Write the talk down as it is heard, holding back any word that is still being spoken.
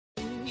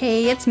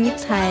Hey, it's me,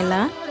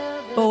 Tyler.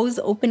 Bose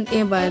open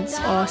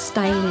earbuds are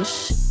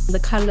stylish. The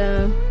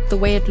color, the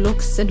way it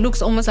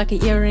looks almost like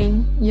an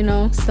earring, you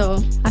know?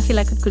 So I feel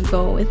like it could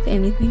go with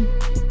anything.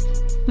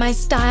 My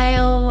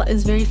style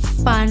is very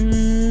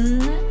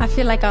fun. I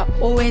feel like I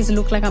always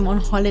look like I'm on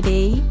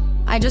holiday.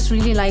 I just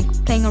really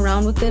like playing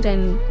around with it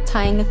and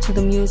tying it to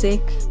the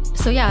music.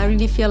 So yeah, I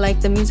really feel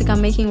like the music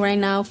I'm making right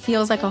now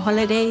feels like a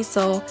holiday,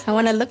 so I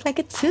want to look like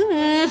it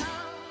too.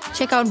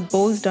 Check out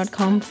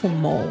Bose.com for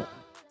more.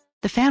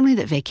 The family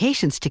that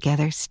vacations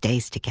together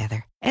stays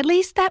together. At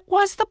least that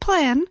was the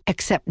plan.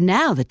 Except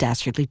now the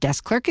dastardly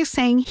desk clerk is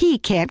saying he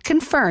can't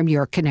confirm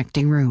your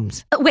connecting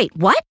rooms. Wait,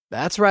 what?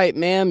 That's right,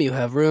 ma'am. You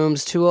have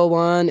rooms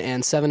 201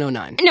 and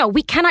 709. No,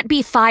 we cannot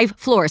be 5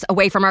 floors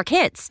away from our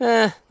kids.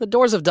 The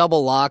doors have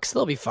double locks.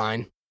 They'll be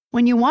fine.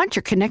 When you want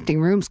your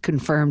connecting rooms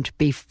confirmed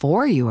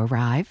before you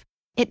arrive,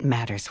 it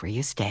matters where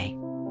you stay.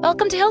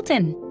 Welcome to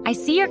Hilton. I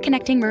see your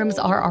connecting rooms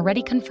are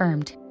already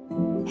confirmed.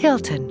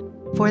 Hilton,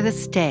 for the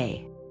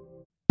stay.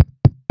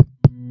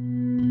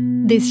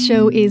 This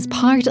show is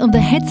part of the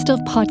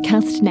HeadStuff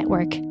Podcast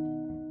Network.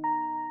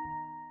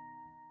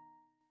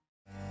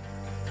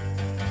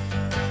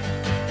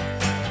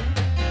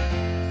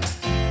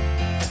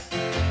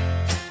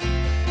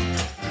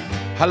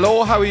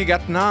 Hello, how are you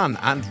getting on?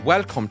 And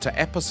welcome to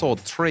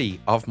episode 3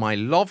 of my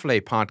lovely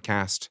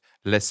podcast,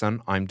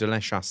 Listen, I'm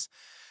Delicious.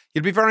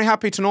 You'll be very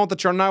happy to know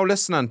that you're now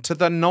listening to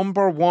the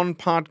 #1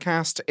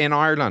 podcast in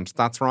Ireland.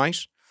 That's right.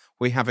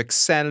 We have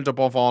excelled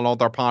above all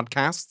other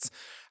podcasts.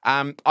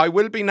 I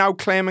will be now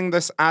claiming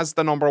this as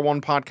the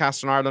 #1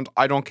 podcast in Ireland.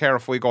 I don't care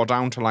if we go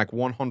down to like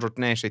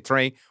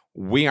 183.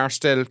 We are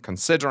still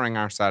considering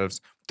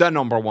ourselves the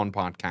 #1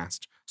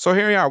 podcast. So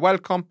here you are.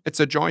 Welcome. It's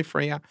a joy for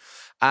you.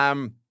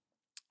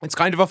 It's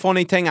kind of a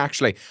funny thing,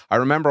 actually. I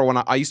remember when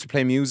I used to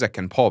play music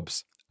in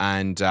pubs,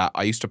 and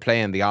I used to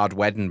play in the odd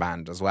wedding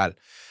band as well.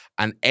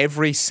 And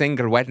every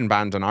single wedding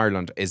band in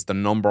Ireland is the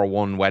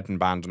 #1 wedding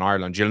band in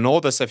Ireland. You'll know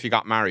this if you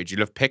got married.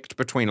 You'll have picked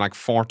between like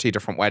 40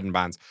 different wedding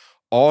bands,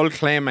 all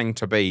claiming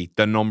to be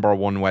the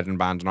 #1 wedding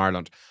band in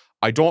Ireland.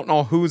 I don't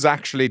know who's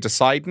actually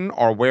deciding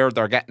or where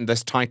they're getting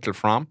this title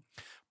from.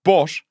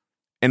 But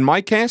in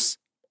my case,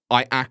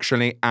 I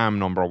actually am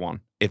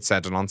 #1. It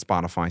said it on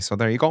Spotify. So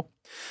there you go.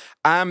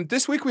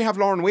 This week we have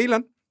Lauren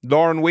Whelan.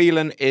 Lauren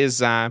Whelan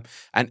is an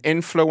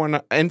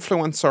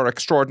influencer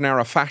extraordinaire,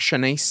 a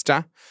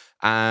fashionista.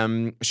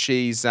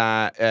 She's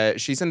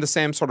in the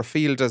same sort of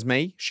field as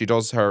me. She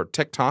does her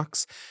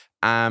TikToks.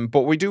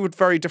 But we do a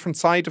very different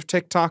side of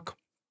TikTok.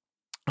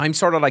 I'm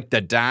sort of like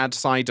the dad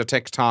side of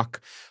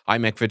TikTok. I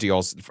make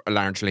videos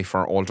largely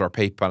for older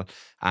people.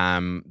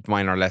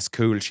 Mine are less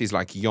cool. She's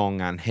like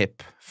young and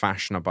hip,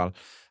 fashionable.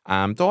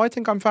 Though I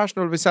think I'm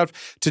fashionable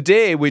myself.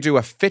 Today we do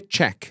a fit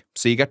check.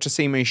 So you get to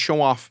see me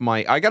show off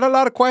I get a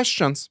lot of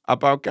questions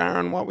about,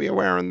 Garen, what were you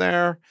wearing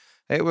there?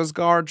 It was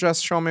gorgeous.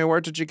 Show me,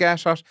 where did you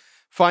get it?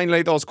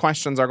 Finally, those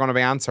questions are going to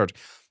be answered.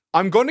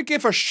 I'm going to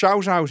give a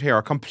shout out here,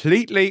 a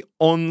completely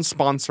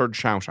unsponsored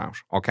shout out,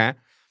 okay?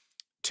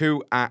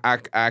 To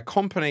a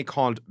company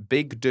called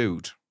Big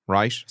Dude,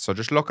 right? So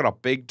just look it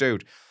up, Big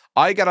Dude.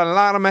 I get a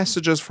lot of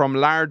messages from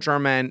larger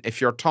men. If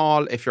you're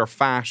tall, if you're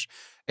fat,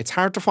 it's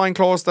hard to find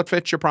clothes that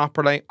fit you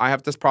properly. I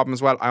have this problem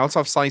as well. I also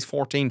have size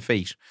 14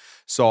 feet.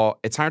 So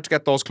it's hard to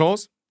get those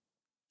clothes.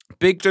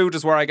 Big Dude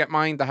is where I get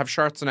mine. They have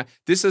shirts in it.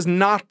 This is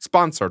not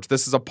sponsored.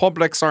 This is a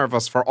public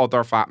service for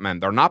other fat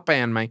men. They're not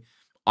paying me.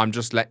 I'm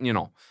just letting you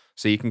know.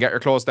 So you can get your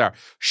clothes there.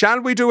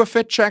 Shall we do a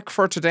fit check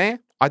for today?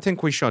 I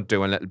think we should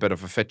do a little bit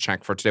of a fit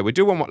check for today. We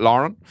do one with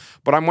Lauren,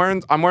 but I'm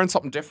wearing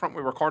something different.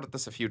 We recorded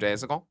this a few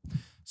days ago.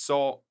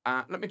 So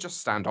let me just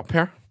stand up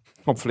here.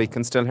 Hopefully you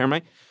can still hear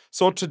me.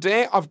 So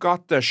today I've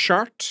got the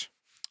shirt.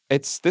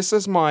 This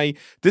is my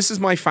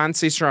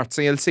fancy shirt.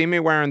 So you'll see me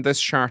wearing this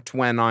shirt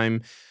when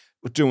I'm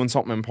doing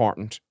something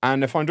important.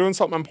 And if I'm doing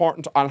something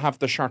important, I'll have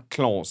the shirt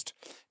closed.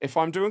 If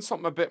I'm doing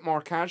something a bit more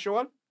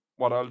casual,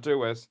 what I'll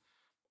do is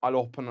I'll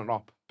open it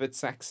up, a bit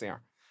sexier.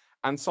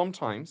 And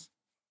sometimes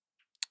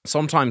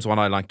what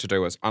I like to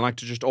do is I like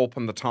to just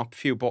open the top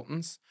few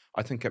buttons.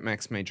 I think it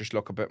makes me just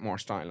look a bit more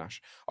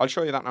stylish. I'll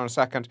show you that now in a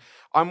second.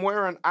 I'm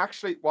wearing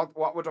actually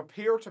what would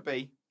appear to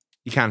be...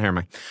 You can't hear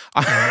me.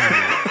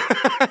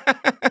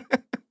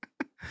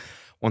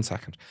 1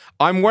 second.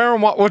 I'm wearing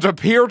what would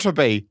appear to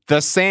be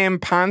the same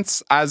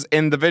pants as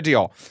in the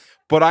video,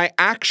 but I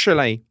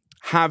actually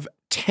have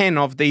 10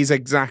 of these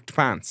exact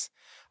pants.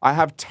 I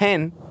have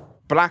 10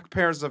 black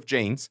pairs of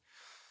jeans.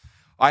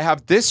 I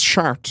have this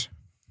shirt.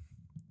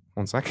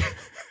 1 second.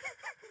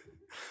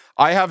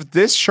 I have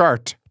this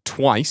shirt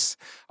twice.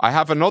 I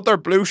have another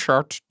blue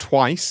shirt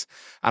twice.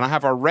 And I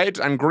have a red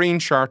and green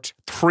shirt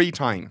 3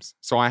 times.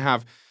 So I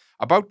have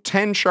about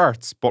 10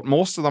 shirts, but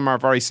most of them are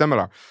very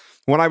similar.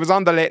 When I was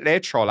on the Late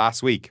Late Show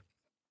last week,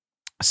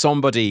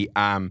 somebody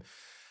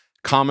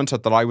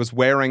commented that I was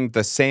wearing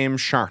the same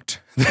shirt,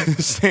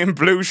 the same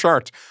blue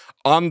shirt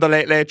on the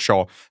Late Late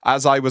Show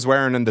as I was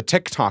wearing in the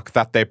TikTok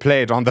that they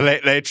played on the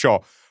Late Late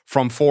Show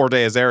from 4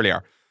 days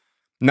earlier.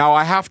 Now,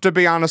 I have to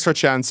be honest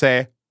with you and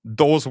say,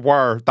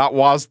 that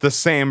was the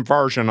same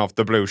version of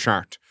the blue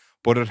shirt,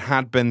 but it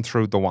had been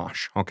through the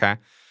wash, okay?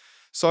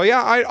 So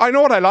yeah, I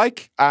know what I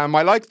like. I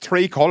like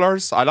 3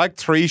 colours. I like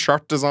 3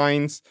 shirt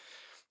designs.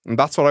 And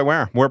that's what I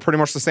wear. Wear pretty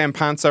much the same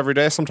pants every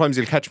day. Sometimes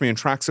you'll catch me in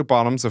tracksuit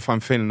bottoms if I'm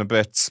feeling a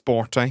bit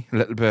sporty, a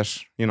little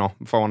bit,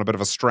 if I want a bit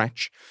of a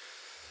stretch.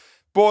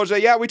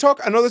 But yeah,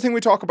 another thing we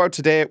talk about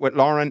today with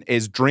Lauren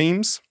is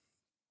dreams.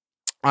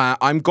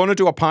 I'm going to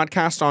do a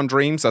podcast on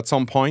dreams at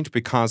some point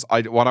because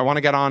what I want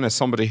to get on is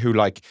somebody who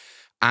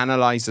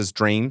analyzes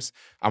dreams,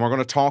 and we're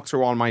going to talk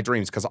through all my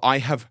dreams because I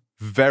have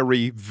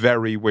very,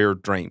 very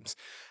weird dreams,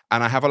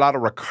 and I have a lot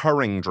of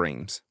recurring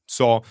dreams.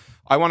 So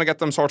I want to get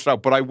them sorted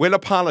out, but I will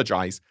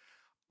apologize.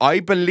 I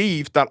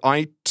believe that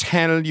I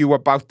tell you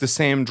about the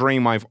same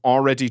dream I've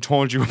already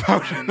told you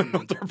about in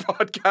another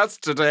podcast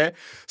today,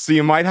 so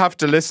you might have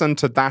to listen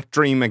to that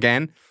dream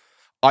again.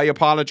 I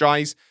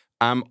apologize.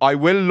 I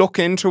will look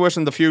into it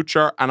in the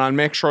future, and I'll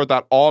make sure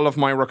that all of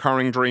my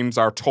recurring dreams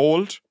are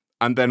told,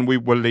 and then we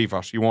will leave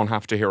it. You won't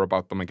have to hear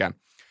about them again.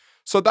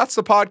 So that's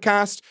the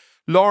podcast.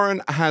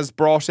 Lauren has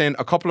brought in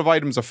a couple of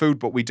items of food,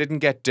 but we didn't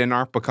get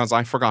dinner because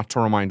I forgot to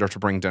remind her to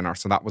bring dinner,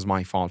 so that was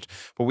my fault.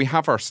 But we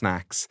have our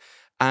snacks.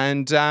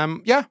 And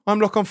yeah, I'm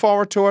looking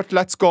forward to it.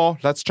 Let's go.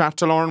 Let's chat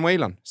to Lauren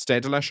Whelan. Stay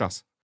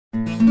delicious.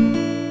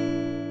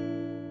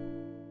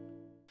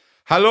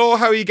 Hello,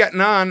 how are you getting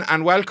on?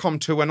 And welcome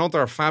to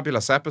another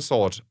fabulous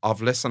episode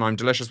of Listen, I'm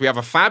Delicious. We have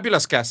a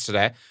fabulous guest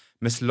today,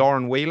 Miss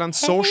Lauren Whelan,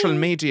 social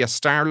media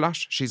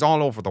starlet. She's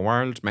all over the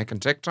world making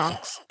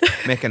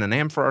TikToks, making a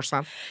name for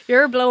herself.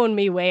 You're blowing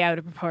me way out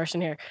of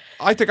proportion here.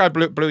 I think I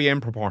blew you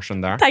in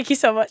proportion there. Thank you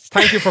so much.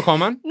 Thank you for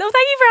coming. No,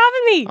 thank you for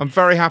having me. I'm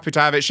very happy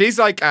to have it. She's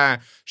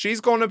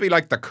she's going to be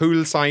like the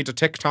cool side of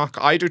TikTok.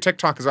 I do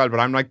TikTok as well, but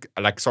I'm like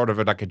sort of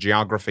like a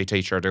geography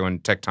teacher doing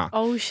TikTok.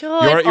 Oh,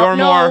 sure.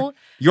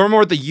 You're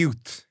more the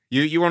youth.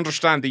 You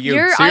understand the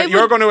youth.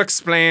 You're going to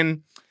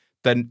explain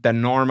the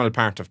normal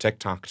part of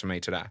TikTok to me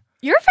today.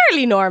 You're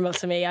fairly normal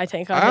to me, I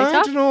think, on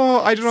TikTok.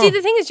 I don't know. See,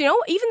 the thing is,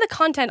 even the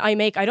content I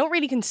make, I don't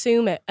really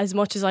consume it as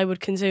much as I would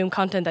consume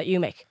content that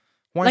you make.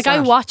 Why is that? I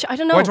watch, I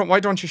don't know.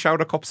 Why don't you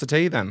shout a cups of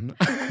tea then?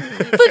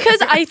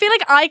 Because I feel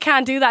like I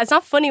can't do that. It's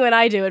not funny when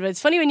I do it, but it's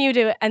funny when you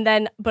do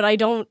it. But I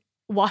don't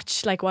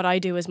watch what I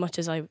do as much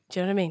as do you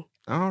know what I mean?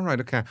 Oh,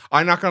 right, okay.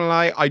 I'm not gonna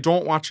lie, I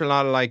don't watch a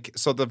lot of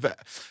so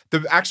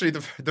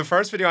the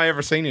first video I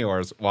ever seen of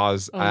yours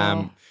was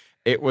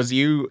it was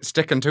you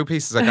sticking 2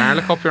 pieces of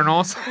garlic up your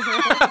nose.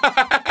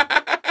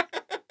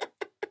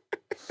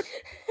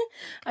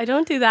 I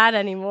don't do that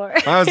anymore.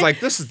 I was like,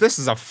 this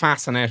is a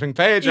fascinating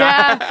page.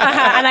 Yeah,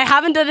 and I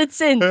haven't done it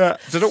since.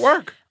 Did it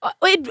work?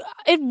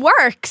 It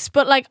works,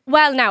 but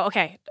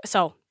okay.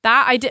 So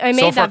that I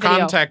made that video. So for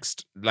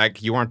context,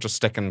 you weren't just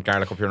sticking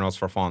garlic up your nose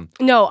for fun.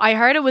 No, I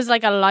heard it was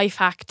a life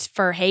hack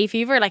for hay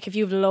fever. If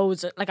you've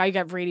loads, I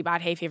get really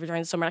bad hay fever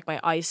during the summer. My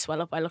eyes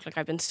swell up. I look like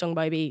I've been stung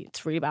by a bee.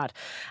 It's really bad.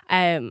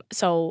 It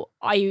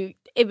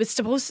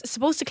was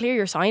supposed to clear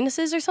your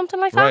sinuses or something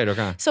like that. Right.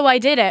 Okay. So I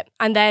did it,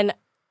 and then.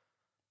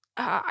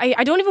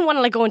 I don't even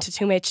want to go into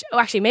too much. Oh,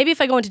 actually, maybe if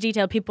I go into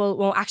detail, people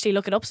won't actually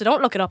look it up. So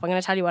don't look it up. I'm going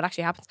to tell you what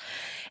actually happens.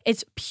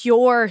 It's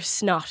pure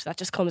snot that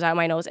just comes out of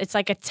my nose. It's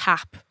like a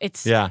tap.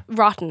 It's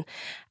rotten.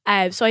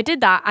 So I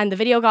did that, and the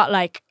video got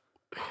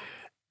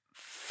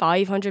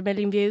 500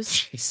 million views.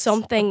 Jeez.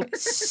 Something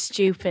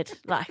stupid.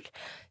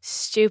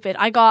 Stupid.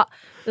 I got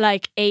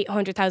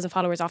 800,000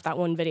 followers off that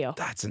one video.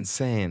 That's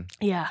insane.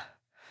 Yeah.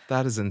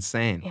 That is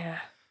insane. Yeah.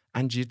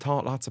 And you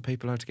taught lots of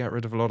people how to get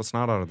rid of a lot of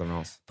snot out of their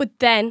nose. But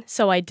then,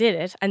 so I did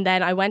it, and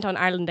then I went on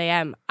Ireland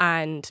AM,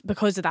 and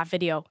because of that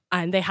video,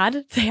 and they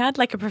had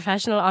a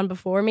professional on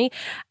before me,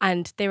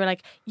 and they were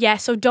like, "Yeah,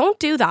 so don't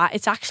do that.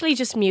 It's actually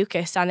just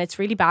mucus, and it's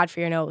really bad for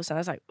your nose." And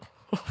I was like,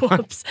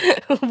 "Whoops,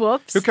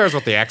 whoops." Who cares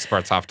what the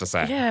experts have to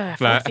say? Yeah,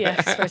 fuck the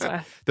experts,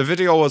 man. The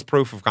video was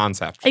proof of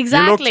concept.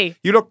 Exactly.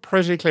 You looked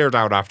pretty cleared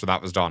out after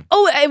that was done.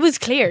 Oh, it was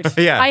cleared.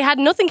 Yeah. I had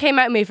nothing came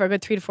out of me for a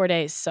good 3 to 4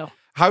 days. So.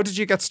 How did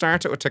you get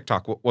started with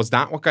TikTok? Was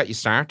that what got you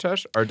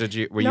started, or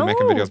were you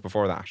making videos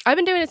before that? I've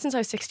been doing it since I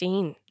was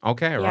 16.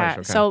 Okay, right. Yeah.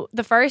 Okay. So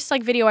the first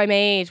video I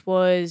made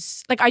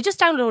was I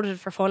just downloaded it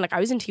for fun. I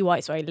was in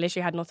TY, so I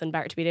literally had nothing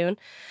better to be doing.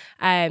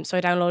 So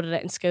I downloaded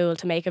it in school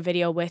to make a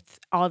video with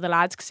all the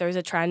lads because there was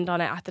a trend on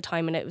it at the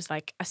time, and it was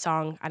a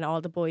song, and all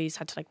the boys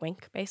had to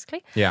wink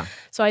basically. Yeah.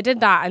 So I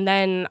did that, and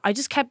then I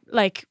just kept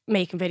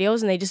making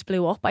videos, and they just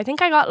blew up. I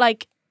think I got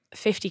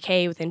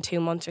 50k within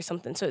 2 months or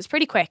something, so it was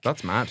pretty quick.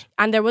 That's mad.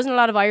 And there wasn't a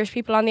lot of Irish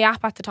people on the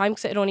app at the time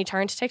because it had only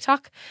turned to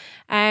TikTok.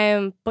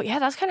 But yeah,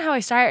 that's kind of how I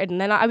started. And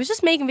then I was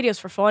just making videos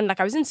for fun.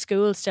 I was in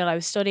school still, I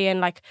was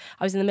studying. I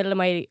was in the middle of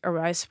I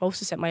was supposed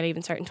to sit my leave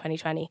in cert in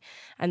 2020,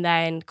 and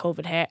then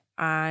COVID hit,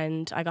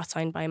 and I got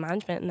signed by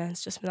management, and then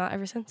it's just been that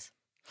ever since.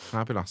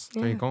 Fabulous.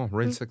 There you go.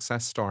 Real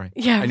success story.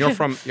 Yeah. And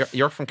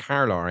you're from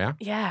Carlow, yeah?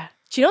 Yeah.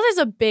 Do you know there's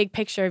a big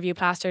picture of you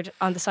plastered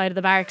on the side of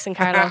the barracks in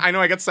Carlow? I know,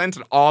 I get sent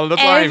it all the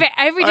time.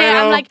 Every day.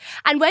 I'm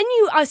and when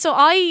so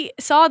I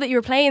saw that you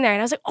were playing there,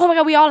 and I was like, oh my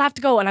God, we all have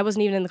to go. And I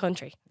wasn't even in the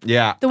country.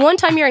 Yeah. The one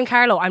time you're in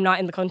Carlow, I'm not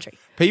in the country.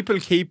 People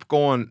keep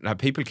going.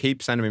 People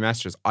keep sending me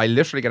messages. I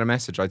literally get a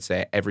message, I'd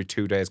say, every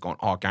 2 days going,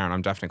 oh, Garen,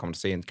 I'm definitely coming to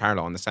see you in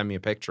Carlow. And they send me a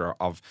picture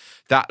of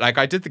that. Like,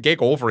 I did the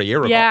gig over a year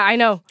ago. Yeah, I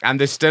know. And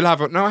they still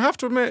have it. Now, I have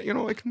to admit, you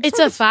know, it's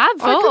a fab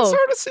photo. I can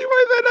sort of see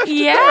why they left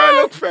it there.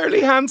 I look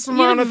fairly handsome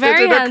You on look it.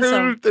 very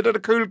handsome. They did a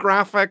cool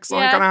graphic, so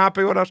I'm kind of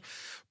happy with it.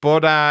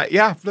 But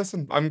yeah,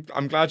 listen,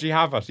 I'm glad you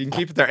have it. You can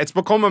keep it there. It's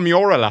become a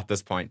mural at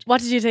this point.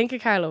 What did you think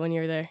of Carlow when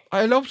you were there?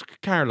 I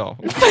loved Carlow.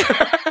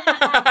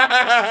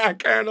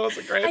 Carlow's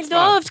a great spot.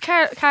 I loved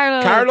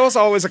Carlow. Carlow's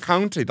always a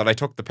county that I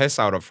took the piss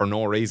out of for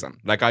no reason.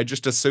 Like, I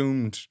just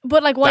assumed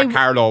why? that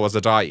Carlow was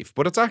a dive.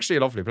 But it's actually a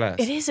lovely place.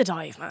 It is a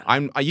dive,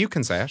 man. You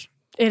can say it.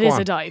 It is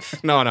a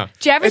dive. No.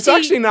 Do you ever it's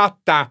actually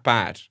not that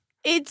bad.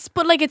 It's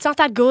not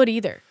that good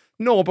either.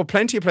 No, but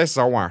plenty of places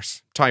are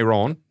worse.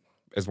 Tyrone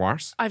is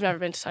worse. I've never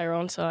been to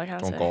Tyrone, so I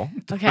can't say. Don't go.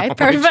 Okay,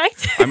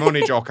 perfect. I'm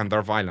only joking.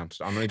 They're violent.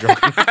 I'm only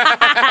joking.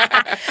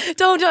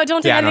 Don't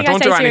take anything I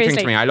don't say do anything seriously.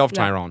 to me. I love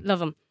Tyrone.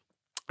 Love him.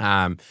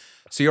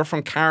 So you're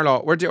from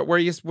Carlow. Where do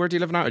you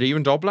live now? Are you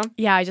in Dublin?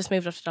 Yeah, I just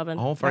moved up to Dublin.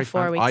 Oh, very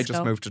 4 fun. weeks I just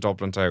ago. moved to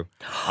Dublin too.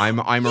 I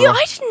didn't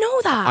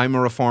know that. I'm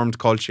a reformed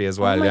culture as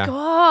well. Oh my yeah.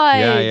 god.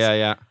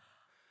 Yeah.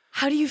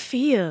 How do you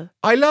feel?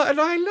 I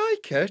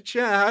like it.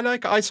 Yeah,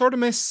 I sort of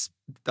miss.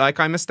 Like,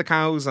 I miss the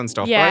cows and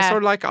stuff. Yeah. But I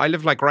sort of I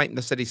live like right in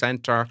the city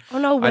centre. Oh,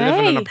 no way. I live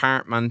in an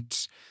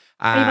apartment.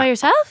 Are you by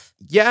yourself?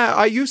 Yeah,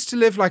 I used to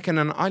live I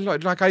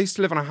used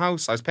to live in a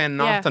house. I was paying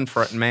nothing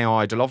for it in Mayo.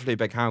 I had a lovely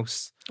big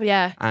house.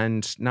 Yeah.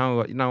 And now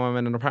I'm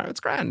in an apartment.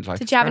 It's grand.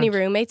 Did you have any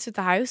roommates at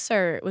the house,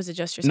 or was it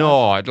just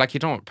yourself? No, you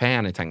don't pay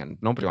anything, and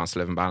nobody wants to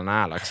live in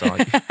Ballina.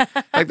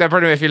 They're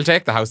pretty. If you'll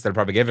take the house, they'll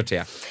probably give it to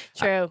you.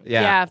 True.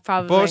 Yeah,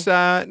 probably.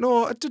 But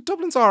no,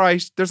 Dublin's all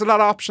right. There's a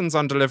lot of options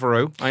on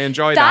Deliveroo. I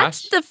enjoy that.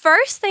 That's the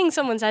first thing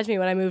someone said to me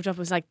when I moved up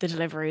was the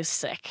Deliveroo is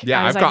sick.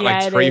 Yeah, I've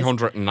got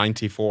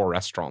 394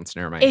 restaurants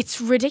near me. It's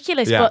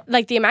ridiculous, but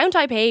the amount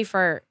I pay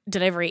for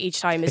delivery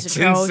each time is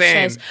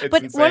atrocious.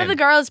 But one of the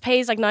girls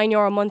pays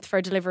 €9 a month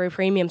for Deliveroo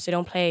Premium, so you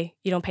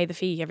don't pay the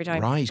fee every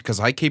time. Right, because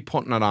I keep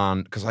putting it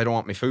on because I don't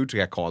want my food to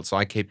get cold, so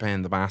I keep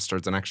paying the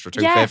bastards an extra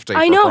 $2.50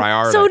 for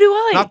priority. So do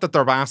I. Not that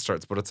they're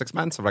bastards, but it's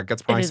expensive. It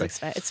gets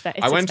pricey. It's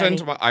I went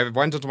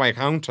into my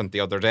accountant the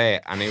other day,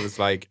 and he was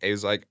like,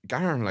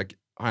 Garen,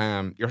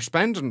 you're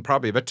spending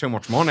probably a bit too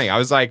much money. I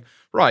was like,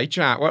 right,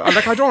 yeah. Well,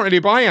 I don't really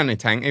buy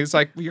anything. He was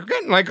like, well, you're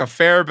getting a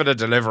fair bit of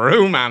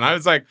Deliveroo, man. I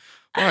was like,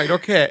 right,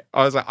 okay.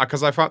 I was like,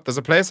 because I found there's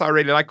a place I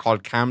really like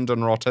called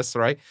Camden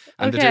Rotisserie,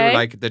 and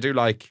they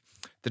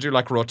do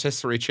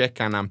rotisserie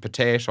chicken and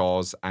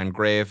potatoes and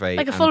gravy,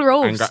 a full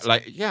roast,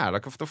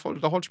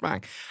 the whole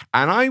shebang.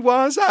 And I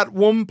was at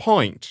one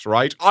point,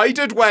 right? I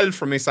did well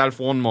for myself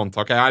 1 month.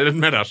 Okay, I'll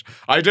admit it.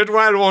 I did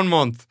well 1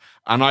 month.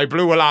 And I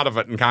blew a lot of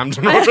it in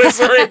Camden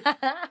Rotisserie.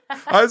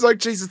 I was like,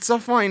 geez, it's so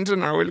fine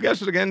dinner. We'll get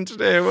it again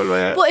today, will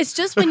we? But it's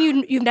just when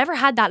you've never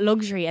had that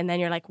luxury, and then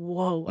you're like,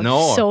 whoa,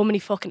 so many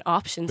fucking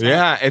options.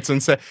 Yeah, it's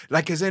insane.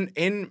 As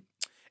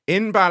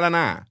in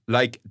Ballina,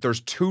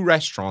 there's 2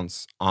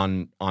 restaurants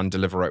on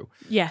Deliveroo.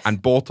 Yes.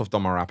 And both of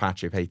them are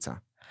Apache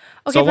Pizza.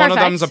 Okay, so one perfect.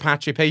 of them's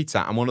Apache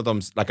Pizza, and one of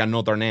them's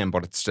another name,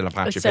 but it's still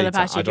Apache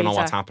Pizza. I don't know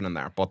what's happening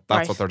there, but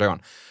that's what they're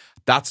doing.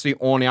 That's the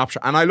only option.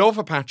 And I love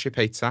Apache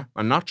Pizza.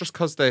 And not just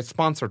because they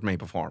sponsored me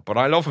before, but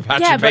I love Apache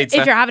Pizza. Yeah, but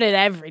if you're having it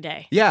every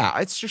day. Yeah,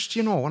 it's just,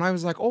 when I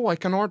was like, I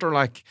can order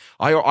I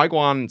go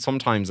on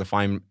sometimes if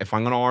I'm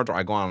going to order,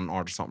 I go on and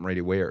order something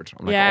really weird.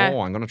 I'm like,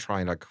 I'm going to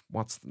try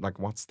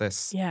what's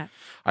this? Yeah.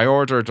 I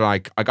ordered I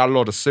got a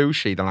load of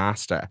sushi the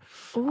last day.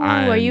 Ooh,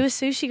 are you a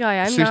sushi guy?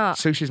 I'm not.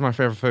 Sushi's my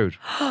favourite food.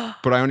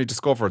 But I only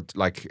discovered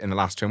in the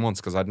last 2 months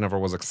because I never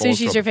was exposed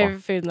to it. Sushi's your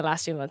favourite food in the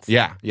last 2 months?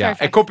 Yeah.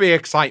 Perfect. It could be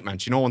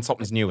excitement. When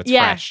something's new, it's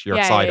fresh. You're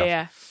excited.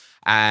 Yeah.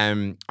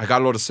 I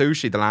got a load of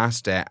sushi the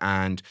last day,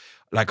 and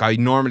I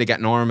normally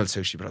get normal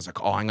sushi, but I was like,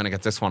 I'm going to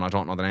get this one I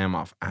don't know the name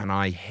of, and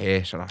I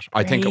hated it.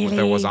 I think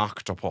there was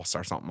octopus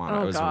or something on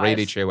it. It was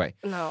really chewy.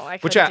 No, I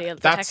couldn't deal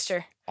with the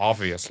texture.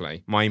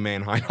 Obviously, my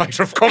main highlight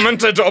of coming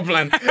to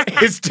Dublin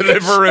is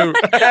Deliveroo.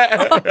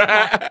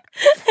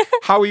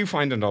 How are you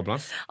finding Dublin?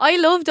 I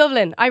love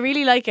Dublin. I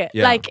really like it.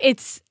 Yeah.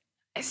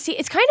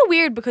 It's kind of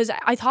weird because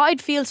I thought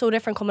I'd feel so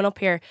different coming up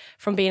here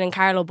from being in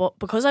Carlow, but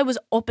because I was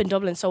up in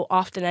Dublin so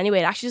often anyway,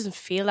 it actually doesn't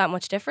feel that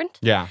much different.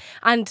 Yeah.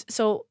 And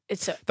so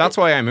that's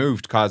why I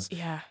moved, because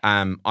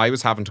I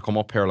was having to come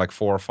up here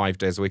 4 or 5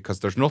 days a week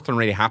because there's nothing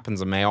really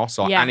happens in Mayo.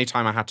 So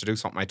anytime I had to do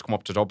something, I had to come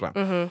up to Dublin.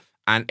 Mm-hmm.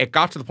 And it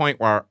got to the point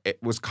where it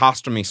was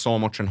costing me so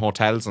much in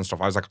hotels and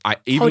stuff. I was like,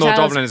 even though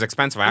Dublin is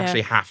expensive, I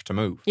actually have to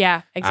move.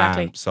 Yeah,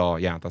 exactly. So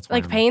yeah, that's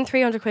why paying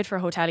 £300 for a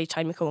hotel each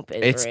time you come up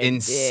is it's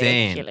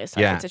insane. Ridiculous.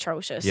 It's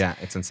atrocious. Yeah,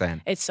 it's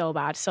insane. It's so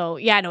bad. So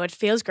yeah, no, it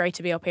feels great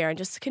to be up here, and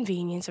just the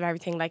convenience of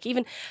everything.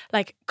 Even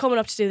coming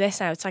up to do this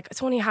now,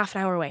 it's only half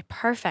an hour away.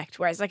 Perfect.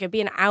 Whereas it'd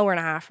be an hour and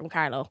a half from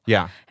Carlow.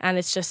 Yeah. And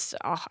it's just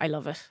I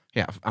love it.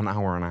 Yeah, an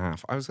hour and a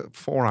half. I was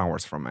 4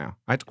 hours from Mayo.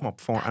 I had to come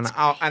up an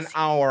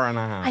hour and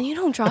a half. And you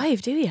don't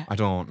drive, do you? I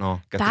don't know.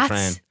 Get That's the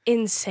train.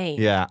 Insane.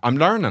 Yeah, I'm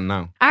learning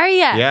now. Are you?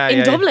 Yeah,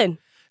 in Dublin?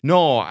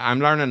 No, I'm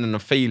learning in a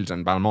field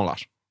in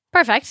Balmullet.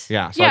 Perfect.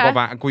 Yeah, so I go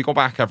back. We go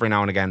back every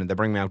now and again, and they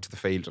bring me out to the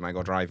field, and I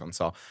go driving.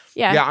 So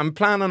yeah, I'm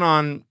planning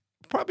on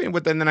probably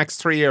within the next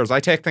 3 years. I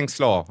take things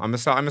slow. I'm a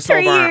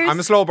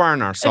slow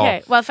burner. So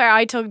okay, well,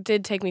 fair.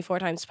 Did take me 4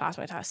 times to pass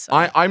my test. So.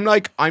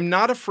 I'm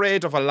not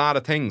afraid of a lot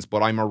of things,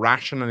 but I'm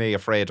irrationally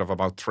afraid of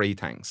about 3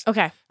 things.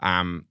 Okay.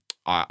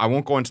 I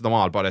won't go into them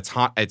all, but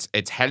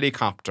it's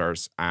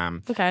helicopters.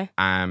 Okay.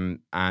 And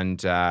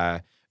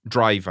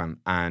driving,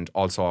 and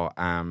also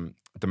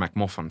the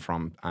McMuffin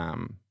from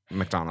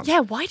McDonald's.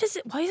 Yeah, why is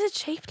it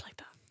shaped like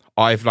that?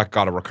 I've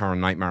got a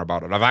recurrent nightmare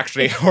about it. I've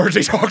actually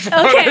already talked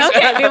about it.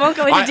 Okay, we won't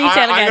go into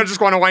detail again. I'm just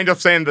going to wind up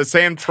saying the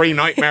same 3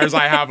 nightmares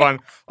I have on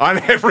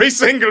every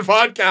single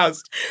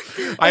podcast.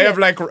 I have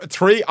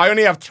I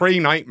only have 3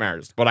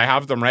 nightmares, but I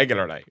have them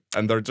regularly,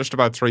 and they're just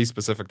about 3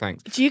 specific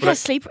things. Do you get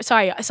sleep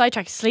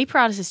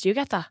paralysis? Do you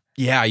get that?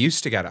 Yeah, I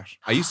used to get it.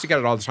 I used to get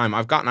it all the time.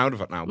 I've gotten out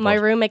of it now. My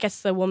roommate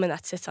gets the woman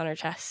that sits on her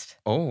chest.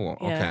 Oh,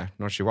 okay. Yeah.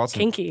 No, she wasn't.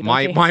 Kinky.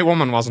 My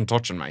woman wasn't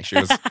touching me. She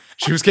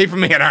was keeping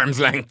me at arm's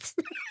length.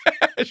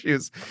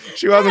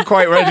 She wasn't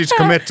quite ready to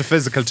commit to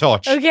physical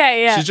touch.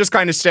 Okay, yeah. She's just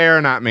kind of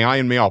staring at me,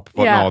 eyeing me up.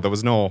 But no, there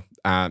was no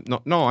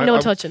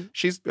touching.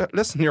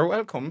 Listen, you're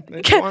welcome.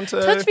 If you want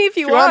to, touch me if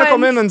you want. want to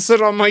come in and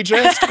sit on my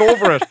chest, go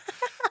for it.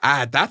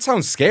 That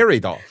sounds scary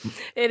though.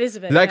 It is a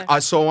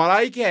bit. So what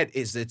I get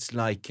is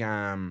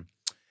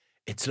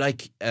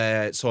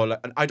so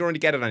I don't really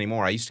get it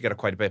anymore. I used to get it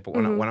quite a bit, but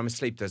when I'm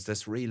asleep, there's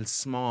this real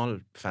small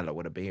fella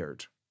with a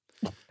beard.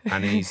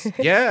 And he's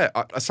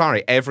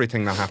sorry,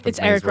 everything that happens. It's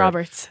Eric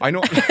Roberts. I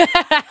know.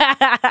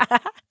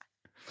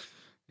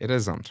 It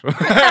isn't.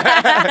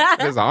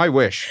 It isn't. I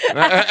wish.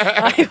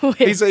 I wish.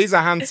 He's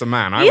a handsome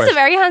man. He's a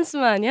very handsome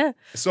man. Yeah.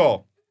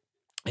 So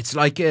it's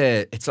like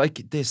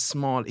this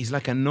small. He's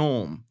like a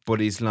gnome,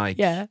 but he's like,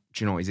 do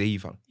you know, he's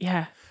evil.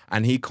 Yeah.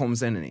 And he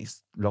comes in and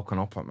he's looking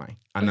up at me,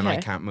 and then I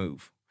can't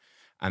move,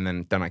 and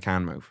then I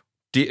can move.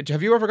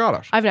 Have you ever got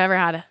it? I've never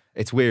had it.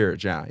 It's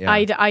weird,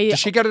 yeah. Does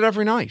she get it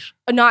every night?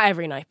 Not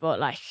every night,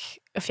 but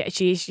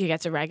she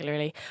gets it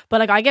regularly.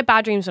 But I get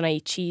bad dreams when I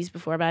eat cheese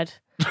before bed.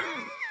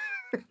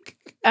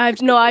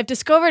 I've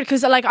discovered,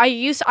 because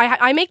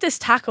I make this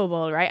taco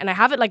bowl, right, and I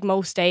have it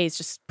most days,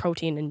 just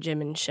protein and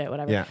gym and shit,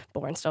 whatever,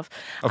 boring stuff.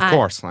 Of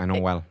course, I know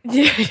well. But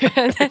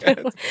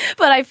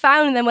I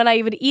found then when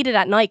I would eat it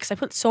at night, because I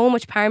put so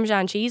much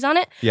Parmesan cheese on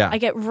it, I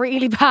get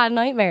really bad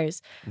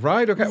nightmares.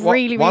 Right. Okay.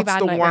 Really what's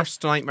bad the nightmares.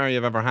 worst nightmare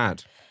you've ever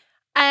had?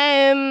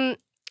 Do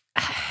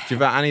you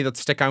have any that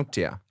stick out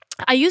to you?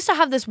 I used to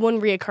have this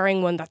one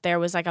reoccurring one that there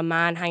was a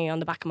man hanging on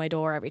the back of my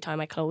door every time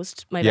I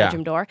closed my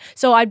bedroom door.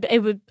 So I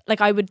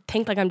would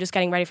think I'm just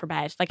getting ready for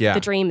bed. The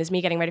dream is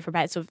me getting ready for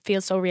bed, so it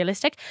feels so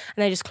realistic.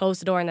 And I just close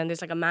the door, and then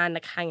there's a man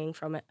hanging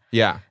from it.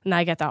 Yeah. And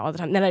I get that all the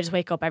time. And then I just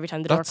wake up every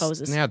time the door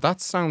closes. Yeah,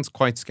 that sounds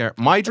quite scary.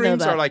 My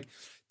dreams are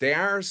they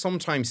are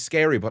sometimes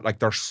scary, but they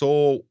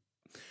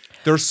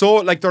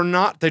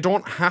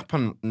don't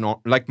happen.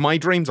 My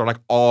dreams are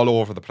all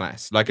over the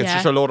place. It's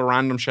just a load of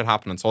random shit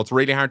happening. So it's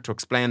really hard to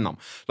explain them.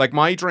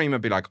 My dream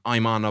would be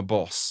I'm on a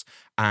bus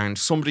and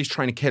somebody's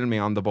trying to kill me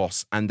on the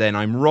bus, and then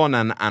I'm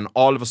running, and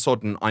all of a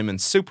sudden I'm in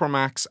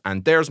Supermax,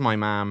 and there's my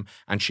mum,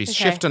 and she's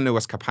shifting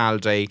Lewis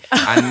Capaldi,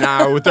 and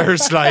now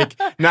there's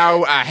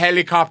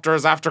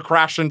helicopters after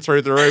crashing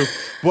through the roof.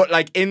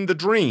 But in the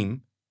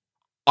dream,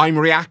 I'm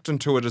reacting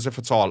to it as if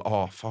it's all,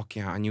 oh, fuck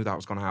yeah, I knew that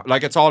was going to happen.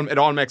 It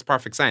all makes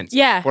perfect sense.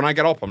 Yeah. When I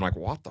get up, I'm like,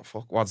 what the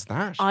fuck? What's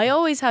that? I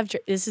always have,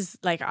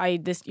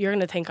 you're going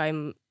to think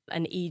I'm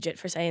an idiot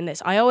for saying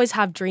this. I always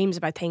have dreams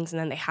about things and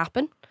then they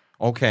happen.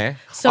 Okay.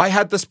 So I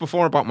had this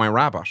before about my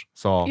rabbit.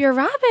 So your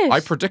rabbit? I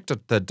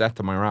predicted the death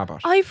of my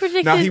rabbit.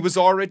 Now, he was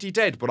already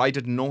dead, but I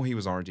didn't know he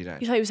was already dead.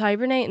 You thought he was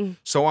hibernating?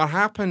 So what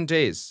happened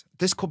is,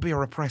 this could be a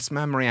repressed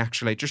memory,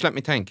 actually. Just let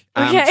me think.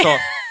 Okay. So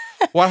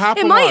what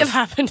happened It might have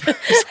happened.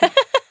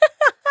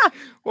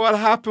 What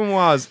happened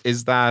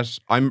is that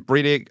I'm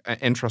really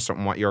interested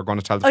in what you're going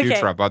to tell the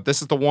future about.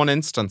 This is the one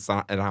instance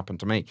that it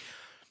happened to me.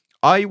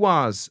 I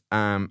was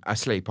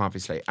asleep,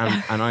 obviously,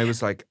 and I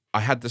was I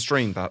had this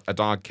dream that a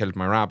dog killed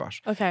my rabbit.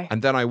 Okay.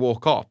 And then I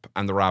woke up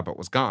and the rabbit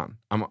was gone.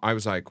 And I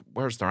was like,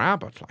 where's the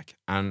rabbit?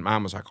 And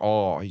Mum was like,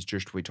 oh,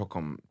 we took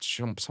him,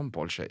 some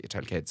bullshit you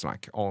tell kids,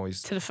 oh,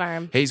 he's to the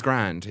farm. He's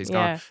grand, he's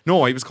gone.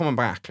 No, he was coming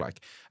back,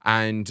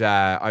 And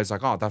I was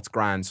like, oh, that's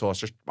grand. So it's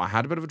just, I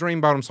had a bit of a dream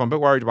about him, so I'm a bit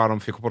worried about him.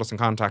 If you could put us in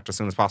contact as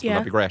soon as possible,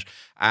 that'd be great.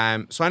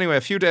 So anyway,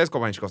 a few days go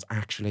by and she goes,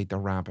 actually, the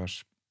rabbit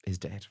is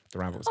dead. The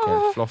rabbit was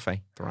killed.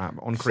 Fluffy, the rabbit,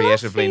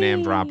 uncreatively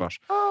named rabbit.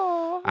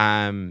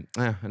 And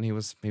he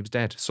was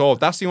dead. So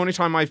that's the only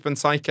time I've been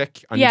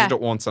psychic. And you did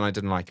it once and I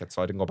didn't like it,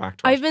 so I didn't go back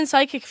to it. I've been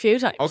psychic a few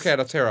times. Okay,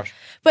 let's hear it.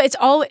 But it's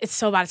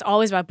so bad. It's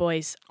always about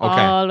boys.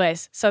 Okay.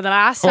 Always. So the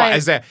last time...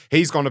 Is it?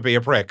 He's going to be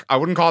a prick. I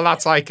wouldn't call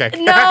that psychic.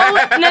 No.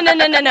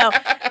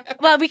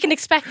 Well, we can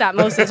expect that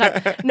most of the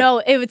time.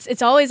 No,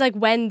 it's always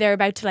when they're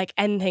about to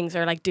end things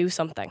or do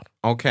something.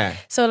 Okay.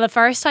 So the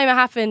first time it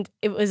happened,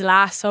 it was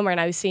last summer,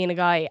 and I was seeing a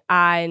guy,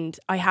 and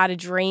I had a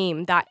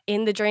dream that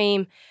in the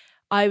dream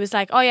I was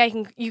like, oh yeah,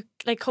 you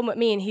come with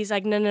me, and he's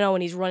like, no,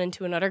 and he's running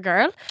to another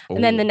girl.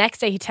 And then the next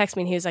day he texted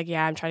me and he was like,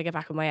 yeah, I'm trying to get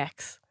back with my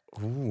ex.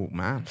 Oh,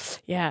 man.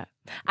 Yeah.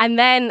 And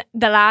then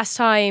the last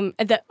time,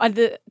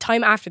 the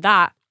time after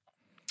that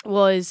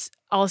was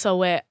also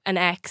with an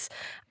ex.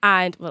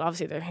 And, well,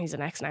 obviously he's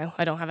an ex now.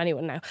 I don't have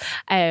anyone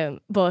now.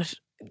 But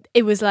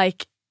it was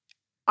like,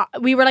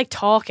 we were like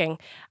talking,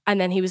 and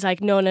then he was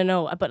like, no.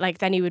 But like,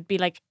 then he would be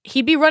like,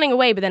 he'd be running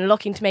away, but then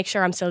looking to make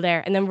sure I'm still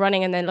there. And then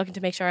running and then looking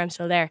to make sure I'm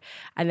still there.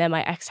 And then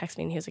my ex texted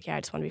me and he was like, yeah, I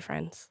just want to be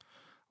friends.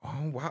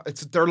 Oh, wow.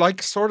 They're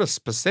like sort of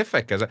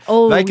specific, is it?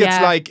 Oh, like, yeah.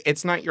 it's like,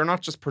 it's not, you're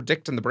not just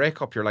predicting the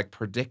breakup, you're like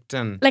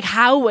predicting like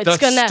how it's the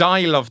gonna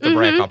style of the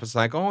breakup. It's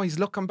like, oh, he's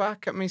looking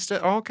back at me still.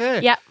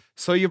 Okay. Yeah.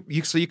 So you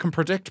can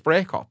predict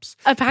breakups.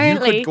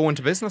 Apparently. You could go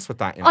into business with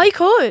that. You know? I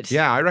could.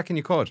 Yeah, I reckon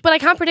you could. But I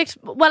can't predict.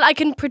 Well, I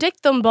can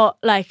predict them, but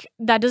like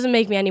that doesn't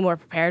make me any more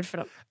prepared for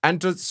them. And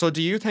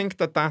do you think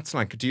that's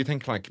like? Do you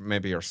think like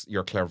maybe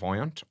you're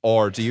clairvoyant,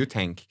 or do you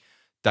think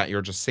that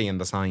you're just seeing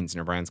the signs and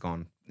your brain's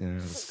going,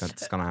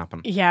 it's gonna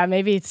happen? Yeah,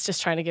 maybe it's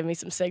just trying to give me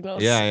some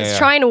signals. Yeah, it's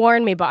trying to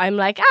warn me, but I'm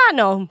like,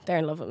 no, they're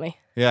in love with me.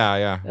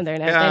 Yeah. And they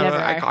never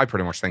are. I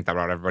pretty much think that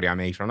about everybody I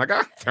meet. I'm like,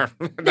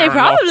 they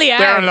probably are.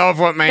 They're in love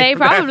with me. They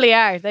probably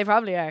are. They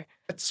probably are.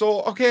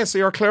 So, okay, so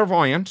you're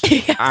clairvoyant.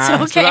 Yeah,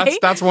 okay. So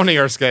that's one of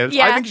your skills.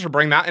 Yeah. I think you should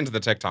bring that into the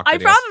TikTok videos. I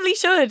probably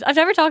should. I've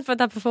never talked about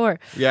that before.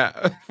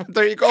 Yeah.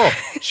 There you go.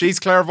 She's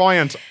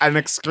clairvoyant and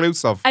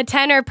exclusive. A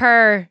tenner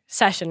per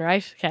session,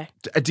 right? Okay.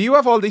 Do you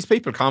have all these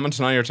people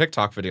commenting on your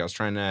TikTok videos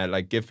trying to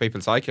like give people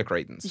psychic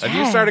readings? Have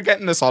you started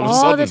getting this all of a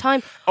sudden? All the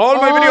time. All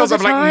my videos the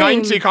have like time.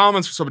 90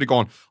 comments for somebody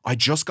going, I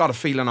just got a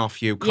feeling off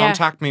you.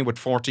 Contact me with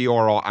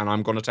 €40 and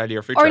I'm going to tell you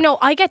your future. Or no,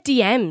 I get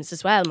DMs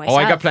as well myself.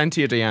 Oh, I get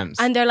plenty of DMs.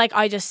 And they're like,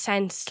 I just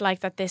sensed like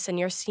that this and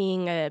you're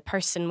seeing a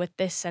person with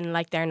this and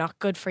like they're not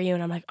good for you.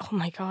 And I'm like, oh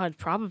my God,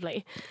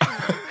 probably.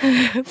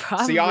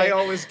 Probably. See, I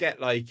always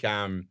get like,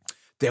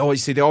 they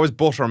always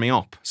butter me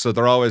up. So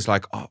they're always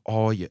like,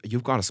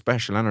 you've got a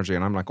special energy.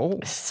 And I'm like, oh.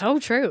 So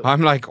true.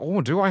 I'm like,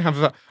 oh, do I have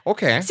that?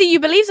 Okay. See, you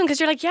believe them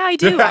because you're like, yeah, I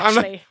do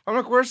actually. I'm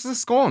like, where's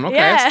this going? Okay,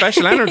 Yeah.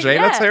 special energy.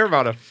 Yeah. Let's hear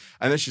about it.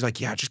 And then she's like,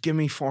 yeah, just give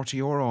me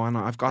 €40 and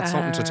I've got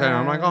something to tell you.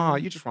 I'm like, oh,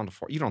 you just want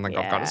you don't think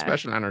I've got a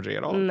special energy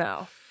at all.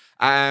 No.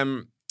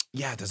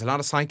 Yeah, there's a lot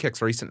of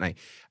sidekicks recently.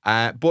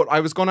 But I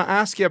was going to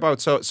ask you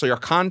about, so your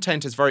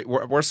content is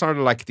we're sort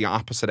of like the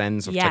opposite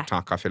ends of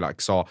TikTok, I feel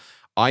like. So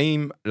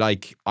I'm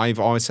like, I've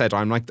always said,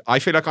 I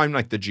feel like I'm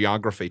like the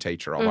geography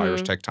teacher of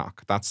Irish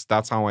TikTok.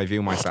 That's how I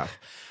view myself.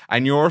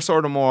 And you're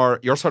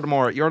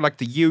like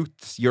the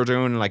youth. You're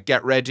doing like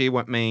get ready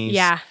with me.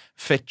 Yeah.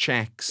 Fit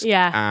checks.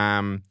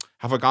 Yeah.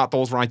 Have I got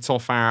those right so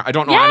far? I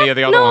don't know any of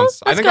the other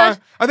ones. That's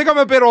I think I'm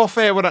a bit off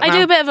with it now. I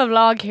do a bit of a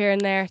vlog here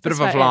and there. Bit of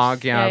a vlog,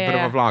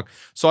 of a vlog.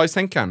 So I was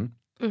thinking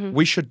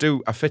we should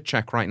do a fit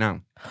check right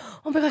now.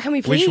 Oh my God, can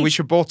we please? We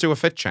should both do a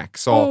fit check.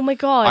 So oh my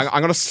God.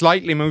 I'm going to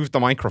slightly move the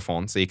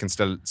microphone so you can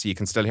still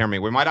hear me.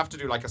 We might have to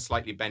do like a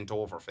slightly bent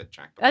over fit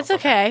check. That's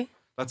okay.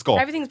 Let's go.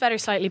 Everything's better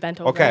slightly bent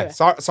over. Okay,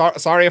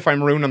 sorry if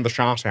I'm ruining the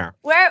shot here.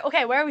 Where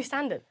are we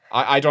standing?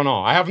 I don't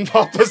know. I haven't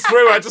thought this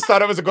through. I just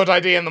thought it was a good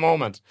idea in the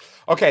moment.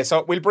 Okay,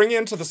 so we'll bring you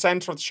into the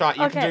centre of the shot.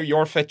 You can do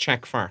your fit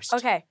check first.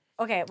 Okay.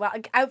 Well,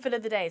 outfit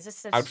of the day. Is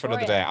this the outfit of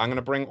the day? I'm going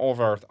to bring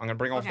over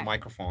the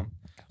microphone.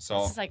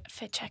 So this is like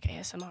fit check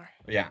ASMR.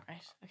 Yeah.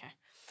 Right. Okay.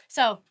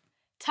 So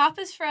top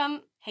is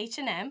from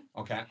H&M.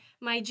 Okay.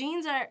 My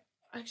jeans are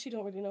I actually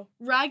don't really know.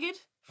 Ragged.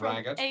 From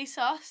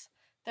ASOS.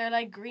 They're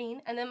like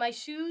green, and then my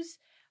shoes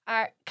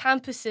are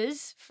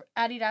Campuses,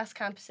 Adidas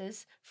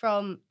Campuses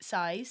from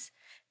Size.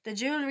 The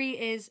jewellery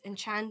is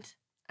Enchant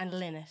and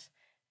Linnet,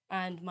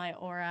 and my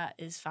aura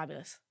is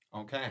fabulous.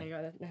 Okay. There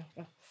you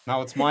go.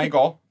 Now it's my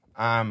go.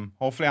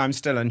 Hopefully I'm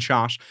still in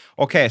shot.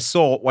 Okay,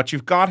 so what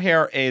you've got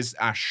here is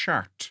a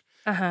shirt,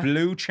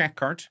 blue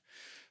checkered.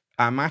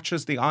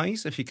 Matches the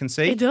eyes, if you can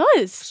see. It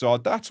does. So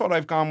that's what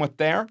I've gone with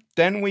there.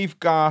 Then we've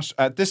got,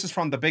 this is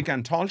from the Big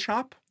and Tall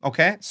shop.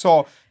 Okay,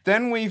 so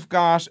then we've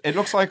got, it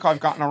looks like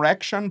I've got an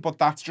erection, but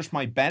that's just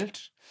my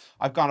belt.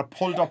 I've got it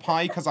pulled up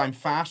high because I'm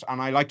fat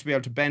and I like to be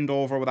able to bend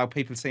over without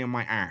people seeing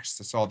my arse.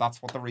 So that's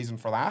what the reason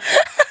for that.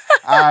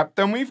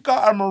 Then we've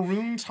got a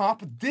maroon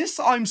top. This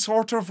I'm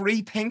sort of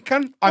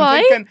rethinking.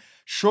 I'm thinking,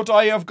 should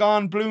I have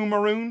gone blue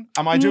maroon?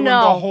 Am I doing the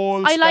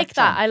whole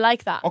spectrum? I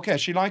like that. Okay,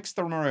 she likes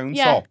the maroon.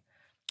 Yeah.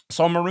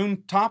 So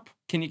maroon top,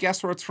 can you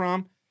guess where it's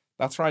from?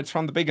 That's right, it's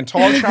from the Big and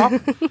Tall shop.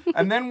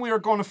 And then we are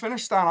going to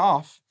finish that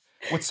off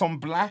with some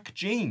black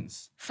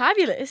jeans.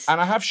 Fabulous.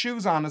 And I have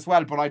shoes on as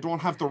well, but I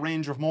don't have the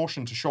range of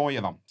motion to show you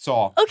them.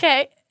 So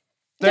okay.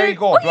 There you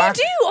go. Oh, you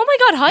do? Oh my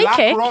God, high black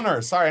kick.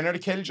 Runner. Sorry, I nearly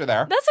killed you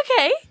there. That's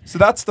okay. So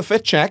that's the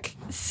fit check.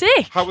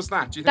 Sick. How was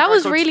that? Do you think that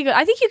was really good.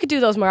 I think you could do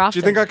those more often. Do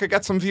you think I could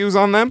get some views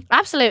on them?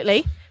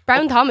 Absolutely.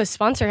 Brown Thomas,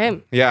 sponsor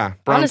him. Yeah,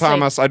 Brown Honestly.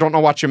 Thomas. I don't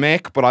know what you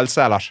make, but I'll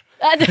sell it.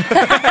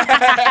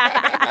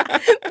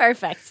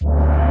 Perfect.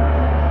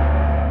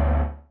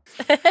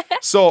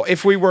 So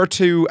if we were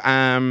to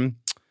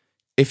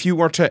if you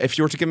were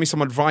to give me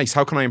some advice,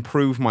 how can I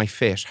improve my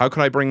fit? How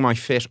can I bring my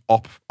fit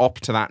up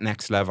to that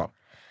next level?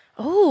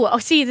 Oh,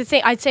 see, the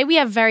thing, I'd say we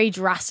have very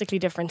drastically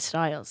different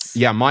styles.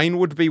 Yeah, mine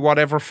would be